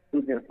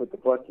 who's going to put the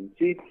butts in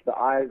seats, the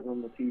eyes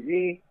on the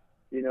TV.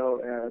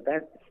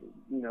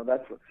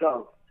 That's what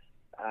sells.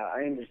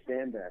 I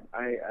understand that.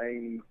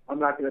 I'm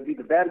not going to be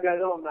the bad guy,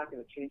 though. I'm not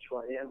going to change who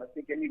I am. I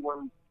think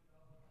anyone,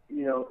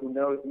 who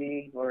knows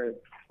me or has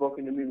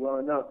spoken to me well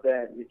enough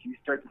that if you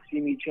start to see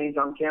me change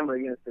on camera,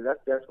 you're going to say,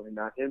 that's definitely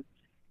not him.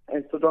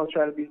 And so don't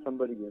try to be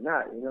somebody you're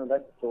not.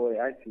 That's the way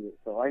I see it.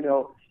 So I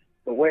know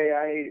the way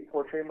I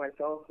portray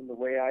myself and the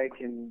way I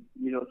can,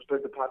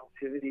 spread the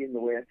positivity and the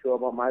way I feel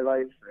about my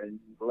life and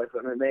the life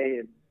of MMA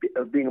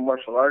and being a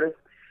martial artist,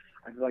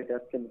 I feel like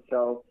that's going to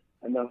sell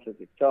enough as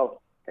itself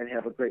and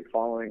have a great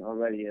following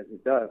already as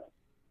it does.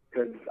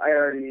 Because I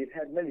already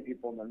had many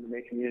people in the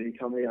MMA community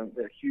tell me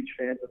they're huge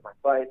fans of my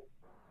fight.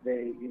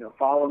 They,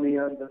 follow me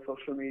on the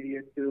social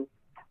media too.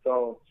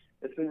 So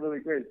it's been really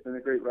great. It's been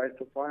a great ride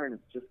so far, and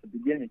it's just the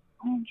beginning.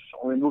 I'm just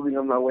only moving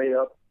on my way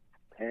up.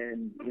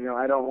 And,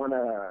 I don't want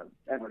to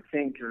ever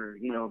think or,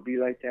 be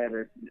like that.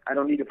 Or I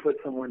don't need to put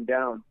someone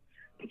down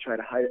to try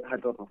to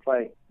hype up a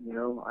fight.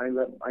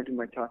 I do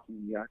my talking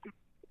in the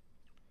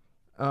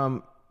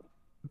octagon.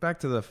 Back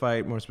to the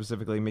fight more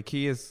specifically,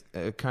 McKee is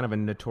kind of a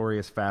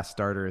notorious fast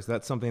starter. Is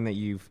that something that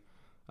you've,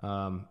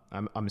 I'm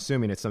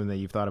assuming it's something that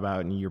you've thought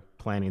about and you're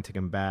planning to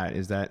combat.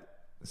 Is that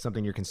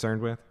something you're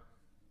concerned with?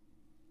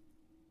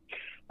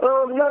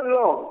 Not at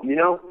all.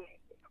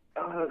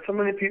 So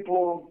many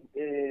people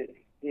in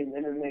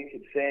MMA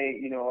could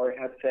say, or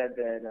have said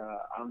that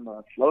I'm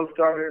a slow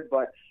starter,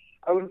 but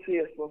I wouldn't say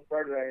a slow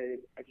starter.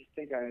 I just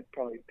think I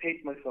probably pace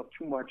myself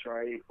too much, or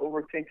I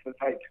overthink the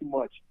fight too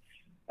much,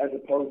 as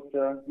opposed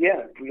to, we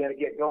got to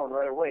get going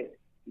right away.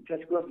 You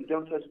touch gloves, you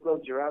don't touch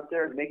gloves, you're out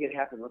there, make it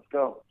happen, let's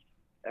go.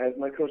 As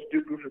my coach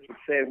Duke Roufus would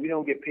say, we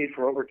don't get paid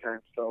for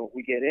overtime, so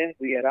we get in,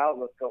 we get out,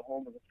 let's go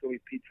home, and let's go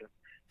eat pizza,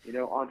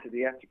 on to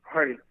the after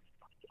party,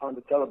 on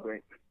to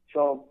celebrate.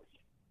 So,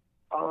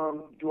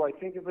 do I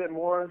think of it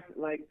more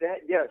like that?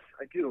 Yes,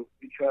 I do,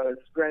 because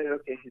granted,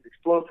 okay, he's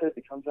explosive,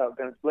 he comes out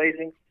guns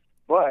blazing,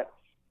 but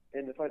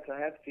in the fights I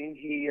have seen,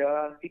 he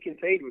can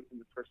fade within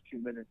the first 2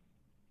 minutes.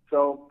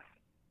 So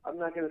I'm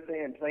not going to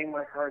say I'm playing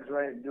my cards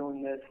right and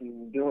doing this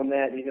and doing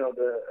that. You know,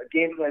 a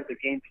game plan's a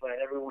game plan.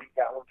 Everyone's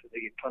got one so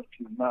they get punched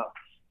in the mouth.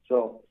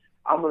 So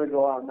I'm going to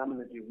go out and I'm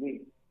going to do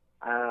me.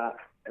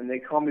 And they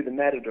call me the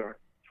Matador,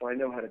 so I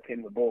know how to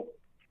tame the bull.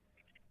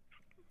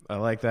 I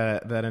like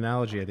that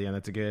analogy at the end.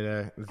 That's a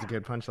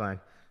good punchline.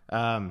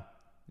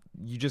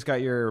 You just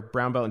got your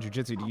brown belt in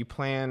jiu-jitsu. Do you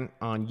plan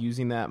on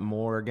using that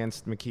more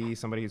against McKee,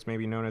 somebody who's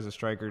maybe known as a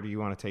striker? Do you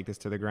want to take this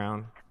to the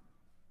ground?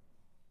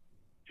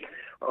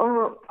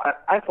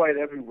 I fight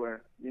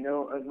everywhere. You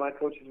know, as my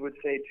coaches would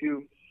say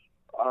too,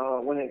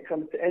 when it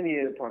comes to any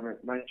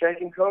department, my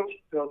striking coach,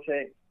 he'll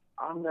say,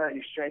 I'm not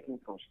your striking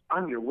coach.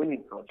 I'm your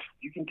winning coach.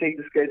 You can take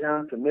this guy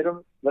down, submit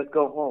him, let's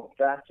go home.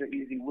 Faster,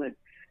 easy win.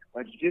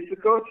 My jiu-jitsu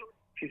coach,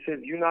 she says,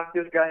 you knock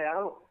this guy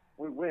out,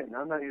 we win.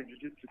 I'm not your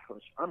jiu-jitsu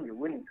coach. I'm your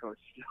winning coach.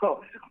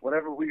 So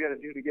whatever we got to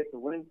do to get the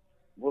win,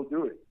 we'll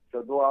do it.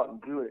 So go out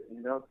and do it,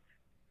 you know.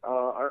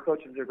 Our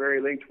coaches are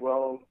very linked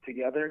well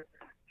together.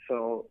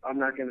 So I'm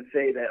not going to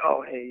say that,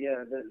 oh, hey,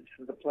 yeah, this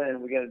is the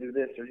plan. We got to do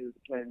this, or here's the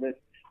plan, this.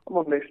 I'm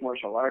a mixed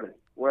martial artist.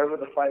 Wherever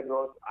the fight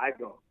goes, I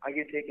go. I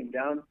get taken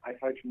down. I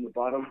fight from the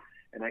bottom,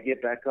 and I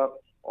get back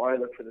up, or I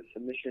look for the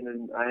submission,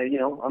 and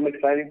I'm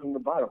exciting from the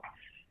bottom.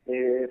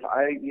 If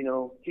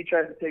he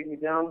tries to take me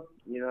down,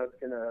 it's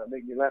going to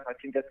make me laugh. I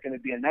think that's going to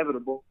be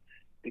inevitable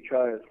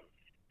because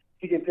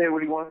he can say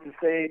what he wants to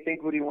say,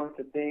 think what he wants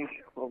to think,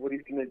 or what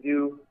he's going to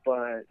do,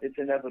 but it's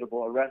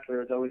inevitable. A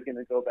wrestler is always going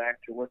to go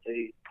back to what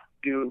they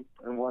do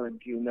and want to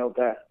do know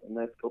best, and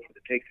that's go for the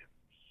takedown.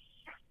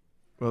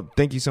 Well,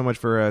 thank you so much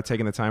for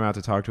taking the time out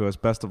to talk to us.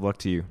 Best of luck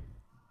to you.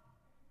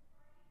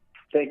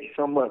 Thank you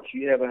so much.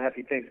 You have a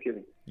happy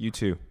Thanksgiving. You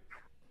too.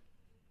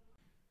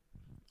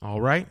 All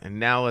right, and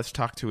now let's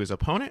talk to his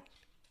opponent,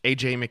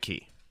 AJ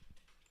McKee.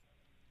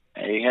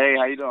 Hey,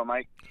 how you doing,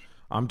 Mike?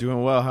 I'm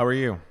doing well. How are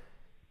you?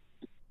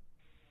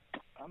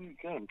 I'm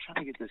good. I'm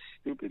trying to get this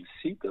stupid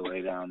seat to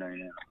lay down there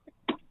now.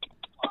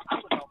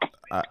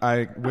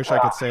 I wish I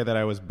could say that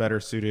I was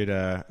better suited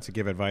to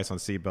give advice on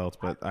seatbelts,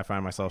 but I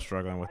find myself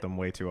struggling with them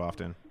way too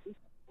often.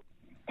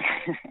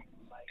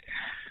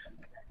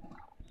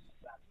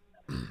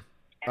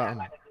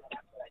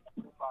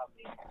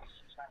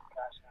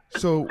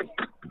 So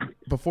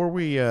before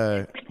we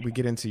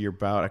get into your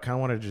bout, I kind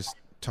of want to just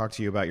talk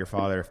to you about your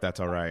father, if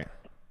that's all right.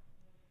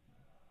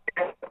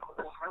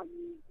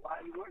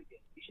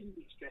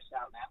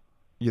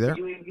 You there?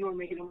 You were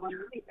making money.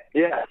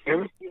 Yeah.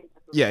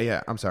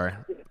 Yeah. I'm sorry.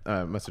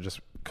 Must have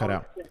just cut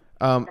out.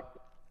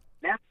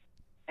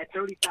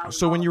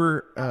 So when you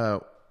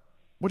were,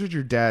 what did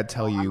your dad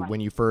tell you when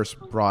you first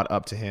brought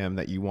up to him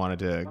that you wanted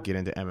to get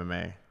into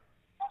MMA?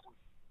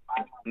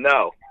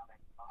 No.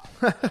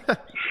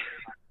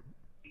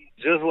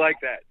 Just like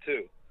that,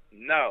 too.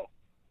 No.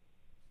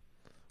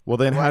 Well,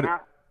 then how did...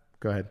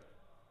 Go ahead.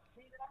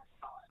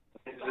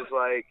 He's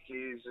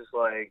just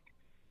like...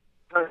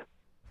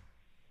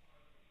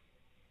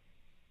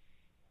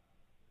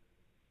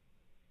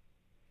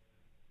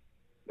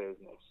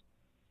 business.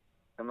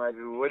 I'm like,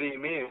 what do you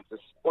mean? It's a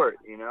sport,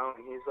 you know?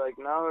 And he's like,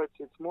 no,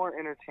 it's more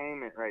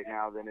entertainment right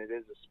now than it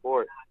is a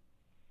sport.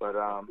 But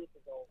I'm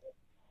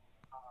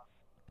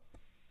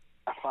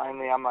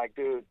like,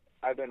 dude,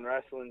 I've been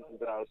wrestling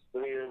since I was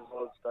 3 years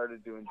old.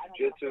 Started doing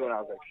jiu-jitsu when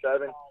I was like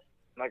 7. I'm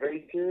like, are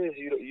you serious?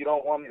 You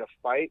don't want me to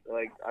fight?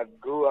 Like, I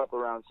grew up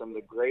around some of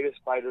the greatest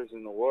fighters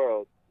in the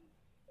world,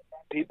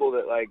 people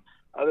that like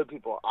other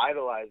people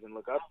idolize and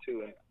look up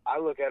to, and I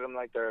look at them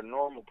like they're a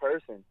normal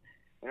person.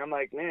 And I'm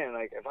like, man,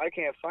 like, if I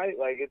can't fight,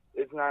 like,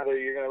 it's neither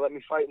you're going to let me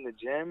fight in the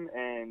gym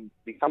and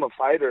become a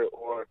fighter,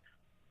 or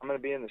I'm going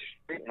to be in the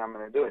street and I'm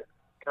going to do it.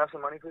 Can I have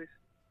some money, please?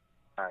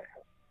 All right.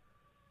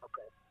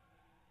 Okay.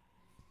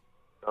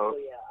 So,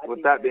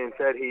 with that being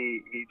said,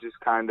 he just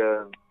kind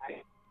of,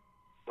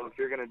 well, if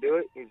you're going to do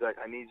it, he's like,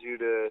 I need you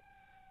to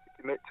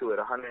commit to it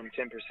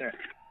 110%.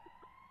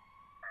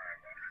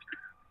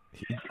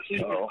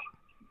 So,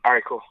 all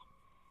right, cool.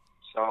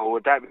 So,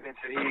 with that being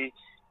said,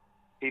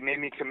 he made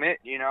me commit,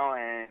 you know,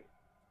 and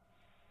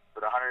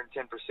with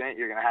 110%,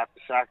 you're going to have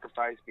to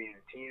sacrifice being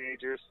a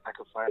teenager,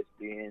 sacrifice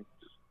being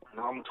a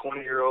normal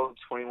 20-year-old,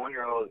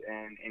 21-year-old,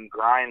 and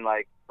grind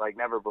like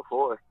never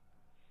before.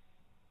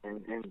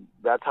 And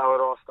that's how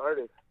it all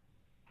started.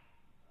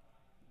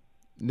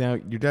 Now,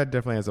 your dad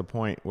definitely has a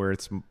point where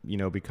it's,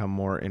 become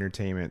more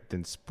entertainment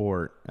than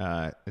sport.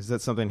 Is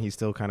that something he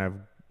still kind of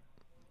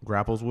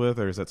grapples with,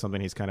 or is that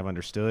something he's kind of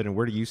understood? And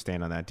where do you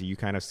stand on that? Do you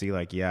kind of see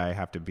like, yeah, I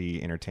have to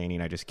be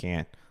entertaining, I just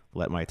can't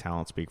let my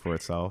talent speak for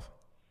itself?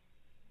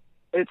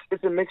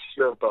 It's a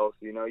mixture of both.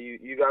 You know,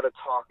 you got to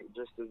talk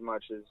just as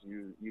much as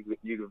you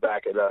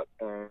back it up,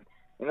 and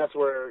that's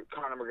where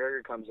Conor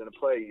McGregor comes into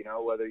play. You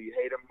know, whether you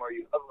hate him or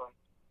you love him,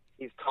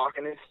 he's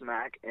talking his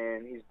smack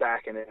and he's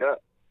backing it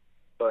up.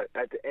 But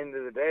at the end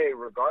of the day,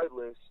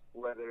 regardless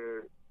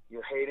whether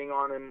you're hating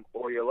on him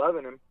or you're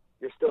loving him,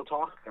 you're still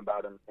talking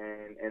about him,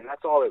 and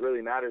that's all that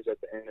really matters at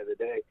the end of the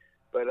day.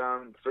 But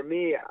for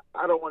me,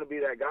 I don't want to be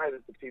that guy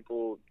that the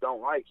people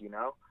don't like, you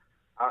know.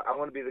 I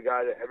want to be the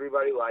guy that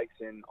everybody likes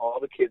and all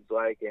the kids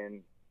like,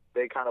 and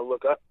they kind of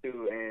look up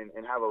to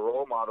and have a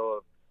role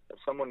model of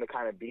someone to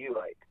kind of be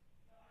like.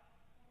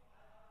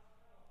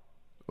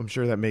 I'm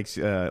sure that makes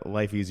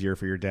life easier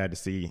for your dad to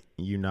see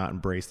you not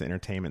embrace the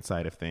entertainment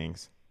side of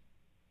things.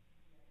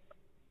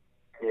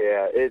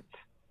 Yeah,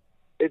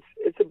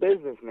 it's a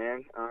business,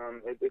 man.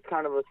 It's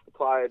kind of a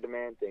supply and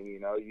demand thing, you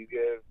know. You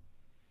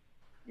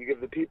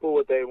give the people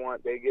what they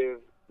want. They give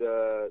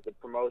the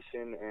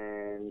promotion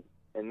and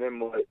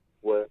then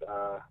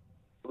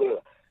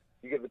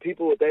you give the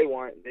people what they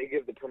want. They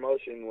give the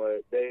promotion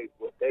what they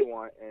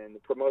want, and the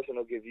promotion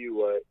will give you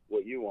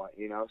what you want,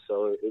 you know.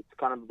 So it's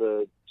kind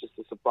of just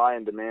a supply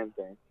and demand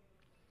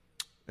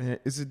thing.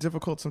 Is it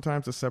difficult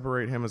sometimes to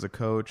separate him as a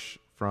coach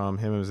from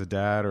him as a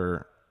dad,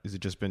 or is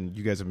it just been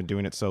you guys have been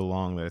doing it so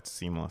long that it's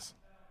seamless?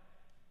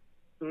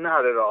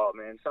 Not at all,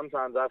 man.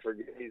 Sometimes I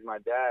forget he's my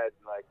dad.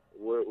 Like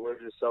we're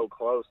just so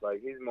close.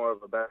 Like he's more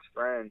of a best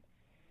friend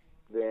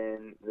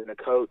than a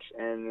coach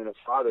and than a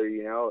father,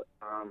 you know.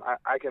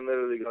 I can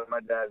literally go to my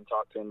dad and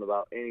talk to him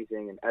about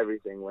anything and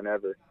everything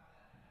whenever.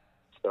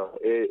 So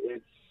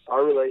it's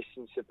our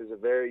relationship is a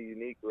very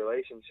unique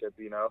relationship,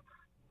 you know.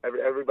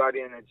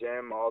 Everybody in the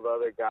gym, all the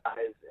other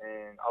guys,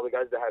 and all the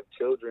guys that have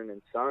children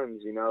and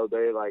sons, you know,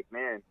 they're like,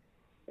 man.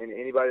 And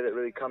anybody that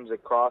really comes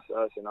across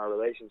us in our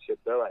relationship,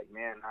 they're like,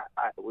 man,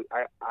 I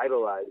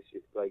idolize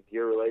you, like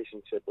your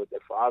relationship with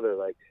their father.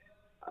 Like,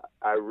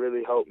 I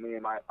really hope me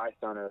and my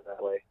son are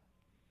that way.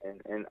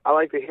 And I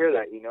like to hear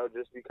that, you know,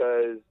 just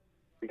because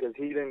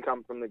he didn't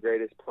come from the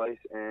greatest place,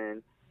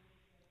 and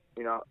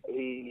you know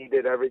he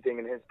did everything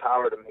in his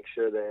power to make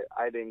sure that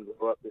I didn't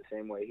grow up the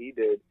same way he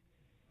did.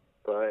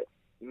 But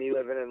me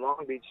living in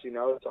Long Beach, you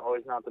know, it's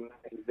always not the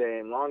next day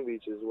in Long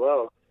Beach as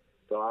well.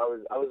 So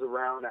I was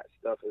around that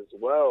stuff as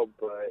well,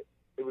 but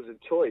it was a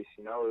choice,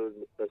 you know. It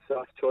was a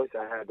tough choice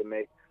I had to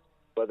make,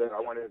 whether I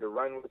wanted to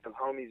run with the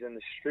homies in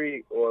the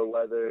street or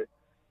whether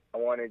I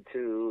wanted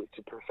to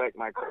perfect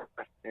my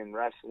craft in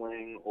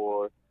wrestling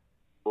or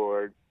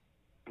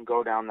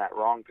go down that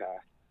wrong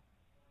path.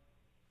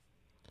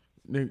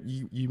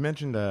 You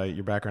mentioned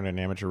your background in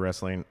amateur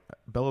wrestling.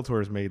 Bellator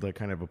has made like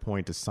kind of a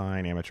point to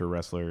sign amateur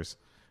wrestlers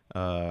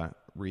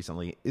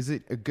recently. Is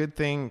it a good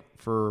thing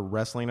for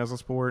wrestling as a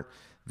sport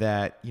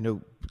that, you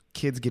know,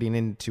 kids getting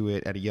into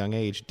it at a young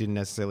age didn't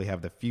necessarily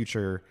have the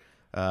future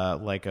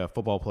like a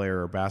football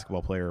player or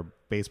basketball player or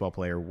baseball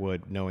player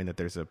would, knowing that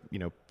there's a, you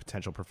know,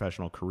 potential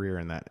professional career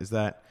in that? Is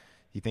that,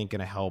 you think, going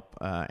to help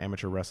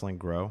amateur wrestling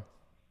grow?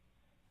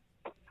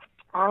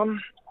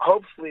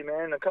 Hopefully,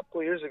 man. A couple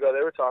of years ago,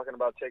 they were talking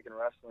about taking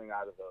wrestling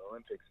out of the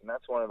Olympics, and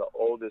that's one of the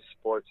oldest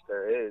sports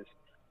there is.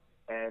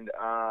 And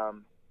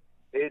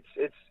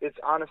it's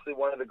honestly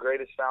one of the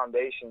greatest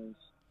foundations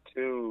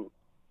to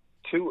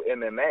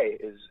MMA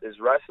is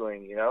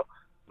wrestling, you know.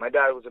 My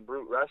dad was a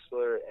brute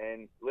wrestler,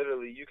 and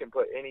literally you can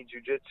put any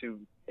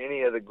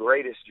of the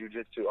greatest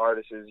jiu-jitsu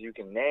artists you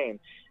can name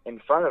in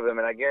front of him,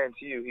 and I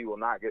guarantee you he will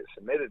not get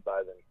submitted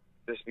by them,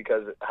 just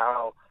because of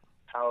how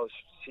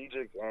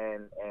strategic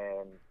and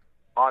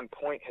on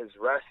point his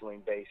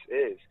wrestling base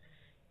is.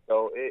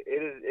 So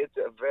it's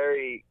a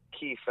very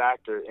key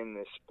factor in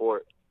this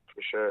sport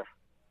for sure.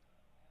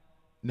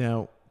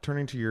 Now,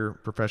 turning to your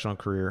professional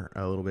career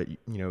a little bit, you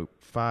know,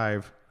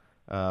 5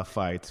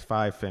 fights,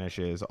 5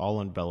 finishes,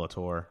 all in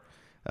Bellator.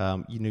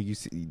 You know, you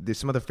see there's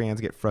some other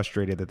fans get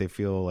frustrated that they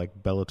feel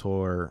like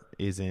Bellator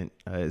isn't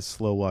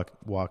slow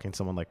walking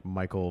someone like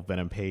Michael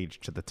Venom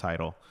Page to the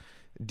title.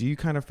 Do you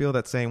kind of feel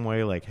that same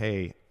way? Like,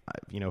 hey,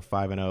 you know,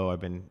 5-0,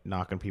 I've been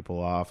knocking people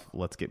off.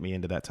 Let's get me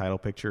into that title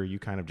picture. Or are you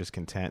kind of just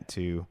content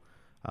to,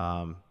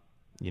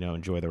 you know,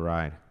 enjoy the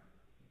ride?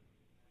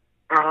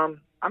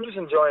 I'm just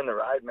enjoying the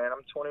ride, man.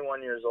 I'm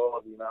 21 years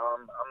old. You know,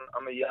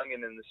 I'm a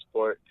youngin in the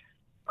sport.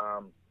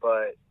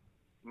 But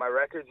my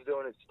record's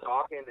doing its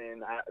talking,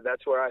 and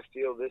that's where I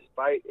feel this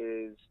fight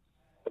is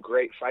a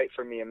great fight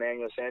for me.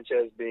 Emmanuel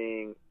Sanchez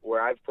being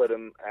where I've put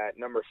him at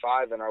number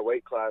 5 in our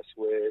weight class,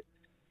 with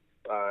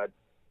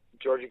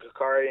Georgie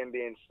Kakarian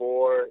being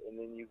 4, and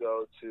then you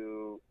go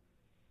to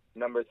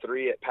number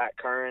 3 at Pat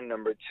Curran,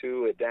 number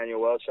 2 at Daniel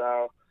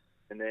Welchow,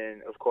 and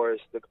then of course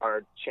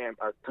our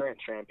current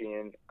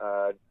champion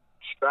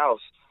Strauss.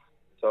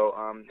 So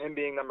him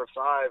being number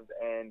 5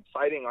 and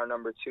fighting our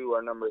number 2,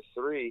 our number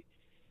 3,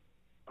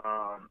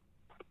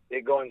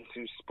 it going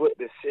to split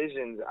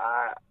decisions.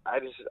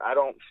 I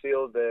don't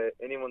feel that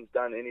anyone's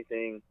done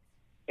anything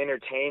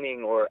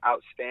entertaining or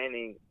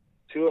outstanding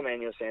to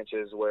Emmanuel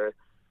Sanchez, where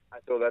I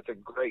feel that's a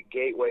great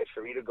gateway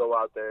for me to go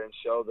out there and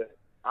show that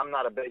I'm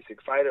not a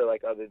basic fighter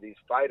like these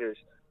fighters.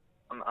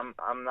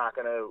 I'm not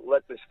gonna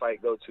let this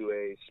fight go to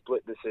a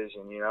split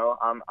decision. You know,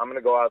 I'm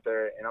gonna go out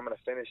there and I'm gonna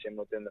finish him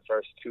within the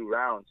first 2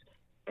 rounds.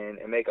 And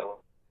make a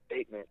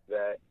statement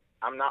that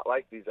I'm not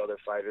like these other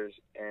fighters,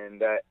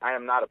 and that I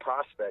am not a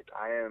prospect.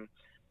 I am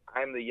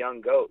the young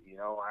GOAT. You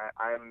know,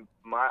 I'm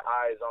my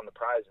eye is on the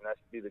prize, and that's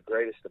to be the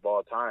greatest of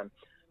all time.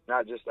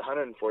 Not just the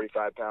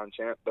 145-pound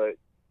champ, but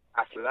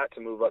after that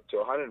to move up to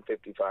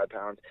 155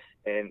 pounds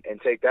and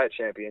take that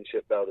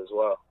championship belt as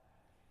well.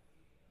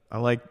 I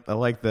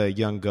like the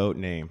young GOAT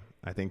name.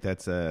 I think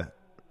that's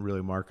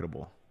really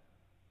marketable.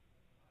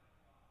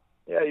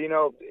 Yeah,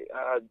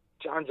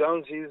 John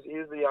Jones, he's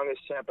the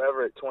youngest champ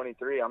ever at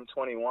 23. I'm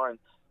 21.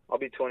 I'll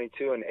be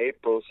 22 in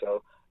April.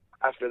 So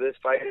after this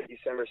fight,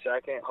 December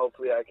 2nd,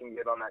 hopefully I can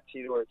get on that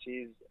Tito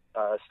Ortiz,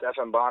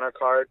 Stephan Bonnar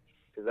card,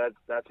 because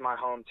that's my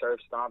home turf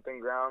stomping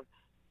ground.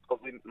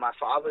 Hopefully my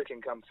father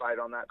can come fight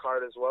on that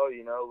card as well.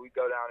 We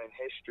go down in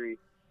history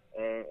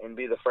and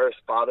be the first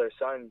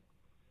father-son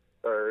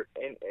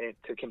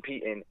to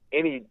compete in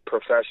any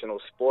professional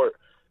sport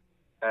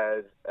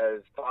as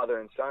father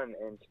and son,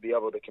 and to be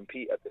able to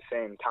compete at the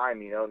same time.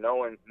 No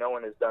one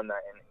has done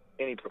that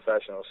in any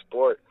professional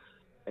sport.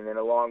 And then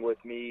along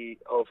with me,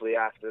 hopefully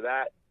after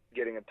that,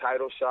 getting a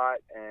title shot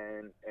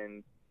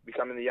and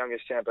becoming the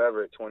youngest champ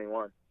ever at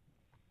 21.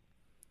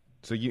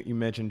 So you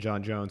mentioned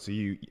John Jones. So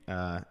you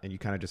and you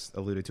kind of just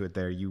alluded to it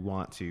there. You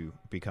want to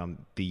become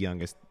the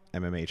youngest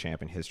MMA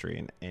champ in history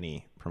in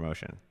any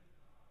promotion.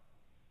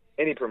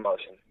 Any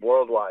promotion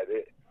worldwide.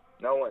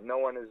 No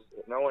one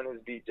has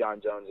beat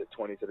John Jones at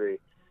 23.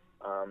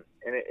 And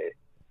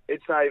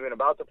it's not even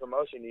about the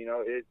promotion.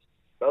 It's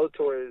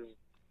Bellator is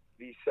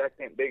the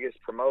second biggest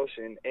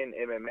promotion in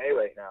MMA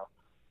right now.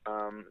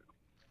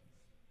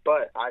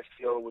 But I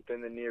feel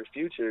within the near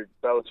future,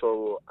 Bellator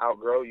will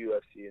outgrow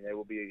UFC, and they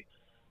will be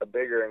a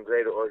bigger and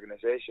greater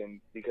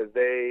organization, because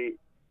I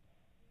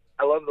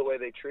love the way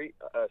they treat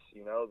us,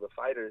 the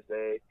fighters.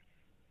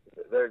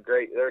 They're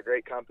great. They're a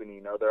great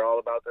company. They're all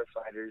about their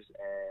fighters,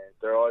 and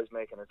they're always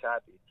making us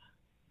happy.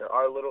 There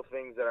are little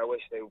things that I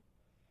wish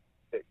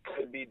that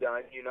could be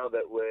done,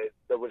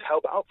 that would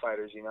help out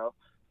fighters,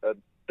 a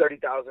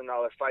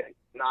 $30,000 fight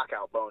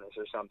knockout bonus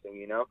or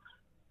something,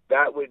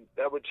 that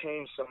would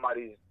change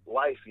somebody's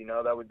life,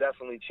 that would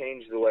definitely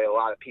change the way a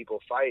lot of people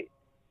fight,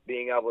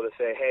 being able to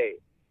say, hey,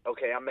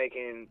 okay, I'm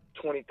making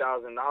 $20,000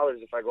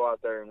 if I go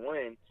out there and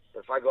win.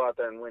 If I go out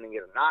there and win and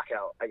get a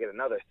knockout, I get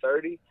another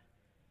 30.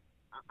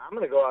 I'm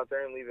going to go out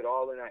there and leave it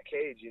all in that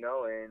cage, and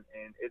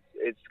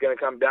it's going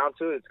to come down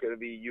to it. It's going to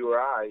be you or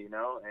I, and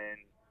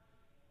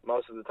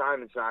most of the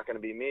time it's not going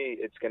to be me.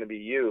 It's going to be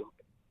you.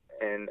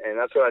 And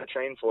that's what I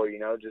train for,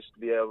 just to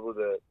be able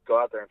to go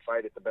out there and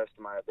fight at the best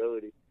of my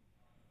ability.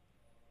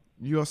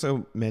 You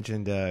also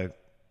mentioned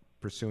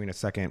pursuing a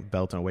second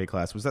belt in a weight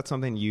class. Was that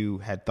something you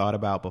had thought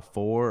about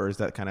before, or is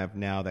that kind of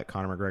now that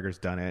Conor McGregor's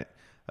done it,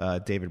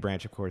 David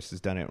Branch, of course,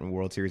 has done it in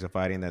World Series of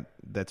Fighting,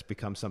 that's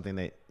become something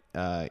that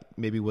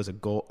maybe was a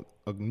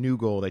new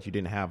goal that you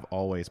didn't have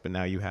always, but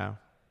now you have?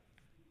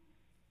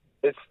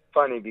 It's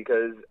funny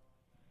because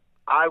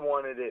I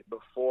wanted it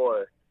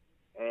before,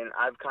 and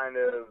I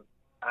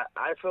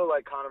feel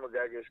like Conor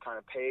McGregor's kind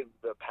of paved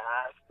the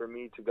path for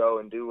me to go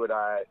and do what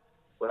I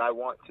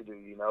want to do,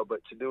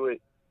 but to do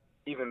it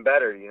even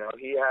better,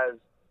 he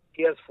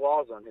has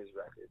flaws on his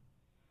record.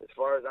 As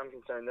far as I'm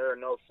concerned, there are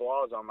no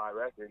flaws on my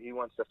record. He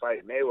wants to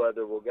fight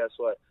Mayweather. Well, guess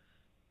what?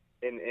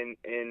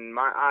 In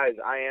my eyes,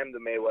 I am the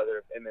Mayweather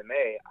of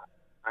MMA.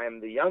 I am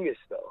the youngest,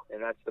 though,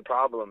 and that's the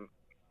problem.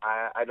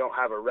 I don't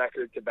have a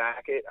record to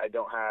back it. I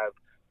don't have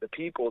the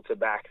people to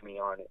back me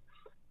on it.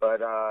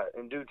 But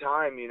in due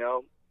time,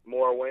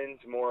 more wins,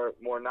 more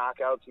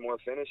knockouts, more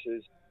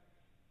finishes.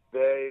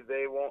 They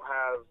won't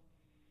have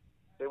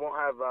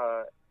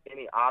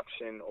any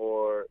option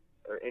or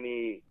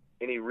any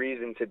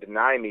reason to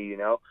deny me.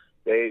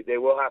 They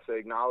will have to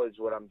acknowledge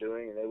what I'm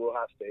doing, and they will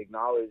have to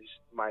acknowledge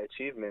my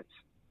achievements.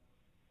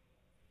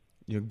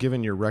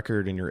 Given your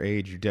record and your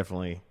age, you're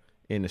definitely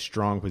in a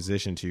strong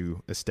position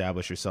to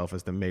establish yourself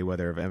as the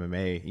Mayweather of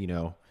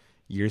MMA.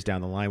 Years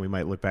down the line, we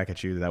might look back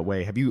at you that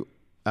way. Have you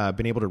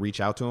been able to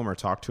reach out to him or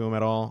talk to him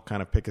at all,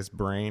 kind of pick his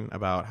brain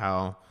about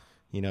how,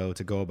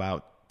 to go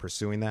about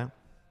pursuing that?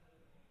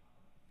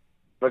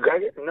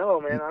 McGregor?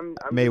 No, man. I'm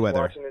Mayweather.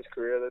 Just watching his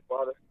career. That's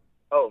father.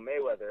 Oh,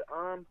 Mayweather.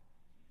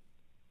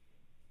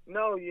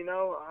 No,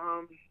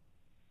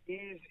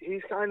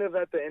 he's kind of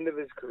at the end of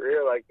his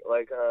career, like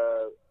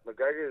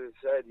McGregor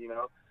said.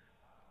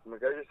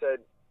 McGregor said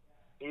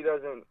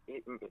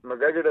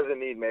McGregor doesn't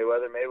need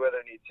Mayweather.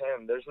 Mayweather needs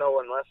him. There's no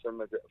one left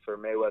for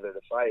Mayweather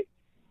to fight.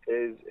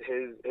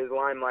 His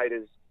limelight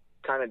is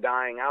kind of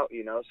dying out,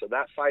 So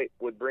that fight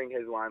would bring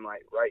his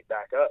limelight right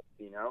back up,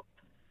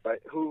 But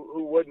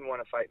who wouldn't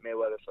want to fight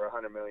Mayweather for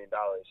 $100 million?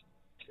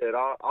 Shit,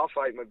 I'll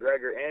fight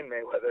McGregor and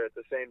Mayweather at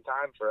the same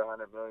time for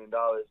 $100 million.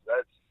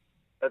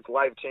 That's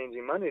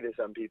life-changing money to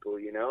some people,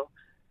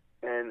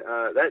 And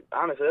that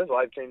honestly, that's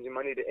life-changing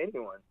money to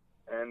anyone.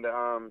 And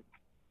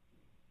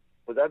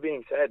with that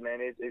being said, man,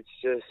 it's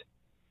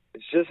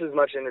just as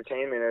much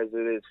entertainment as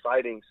it is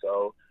fighting.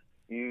 So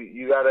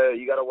you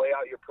gotta weigh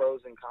out your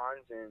pros and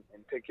cons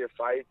and pick your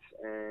fights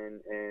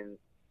and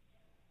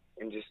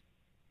just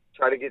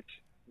try to get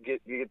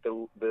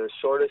the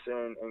shortest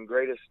and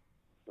greatest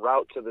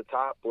route to the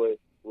top with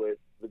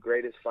the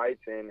greatest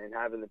fights and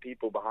having the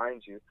people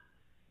behind you.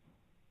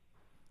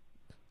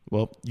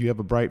 Well, you have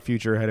a bright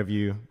future ahead of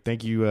you.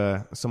 Thank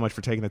you so much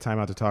for taking the time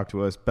out to talk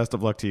to us. Best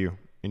of luck to you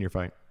in your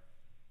fight.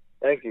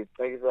 Thank you.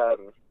 Thank you for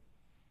having me.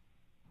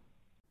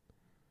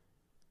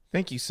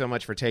 Thank you so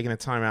much for taking the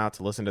time out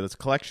to listen to this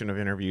collection of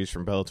interviews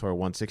from Bellator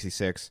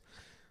 166.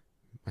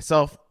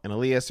 myself and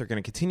Elias are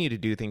going to continue to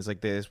do things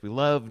like this. We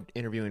love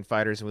interviewing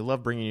fighters, and we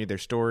love bringing you their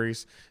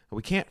stories.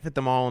 We can't fit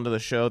them all into the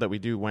show that we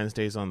do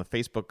Wednesdays on the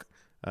Facebook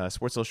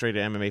Sports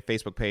Illustrated MMA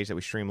Facebook page that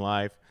we stream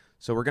live.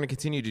 So we're going to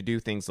continue to do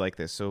things like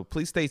this. So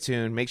please stay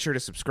tuned. Make sure to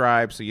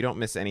subscribe so you don't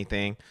miss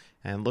anything.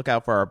 And look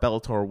out for our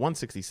Bellator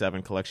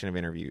 167 collection of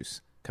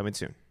interviews coming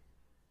soon.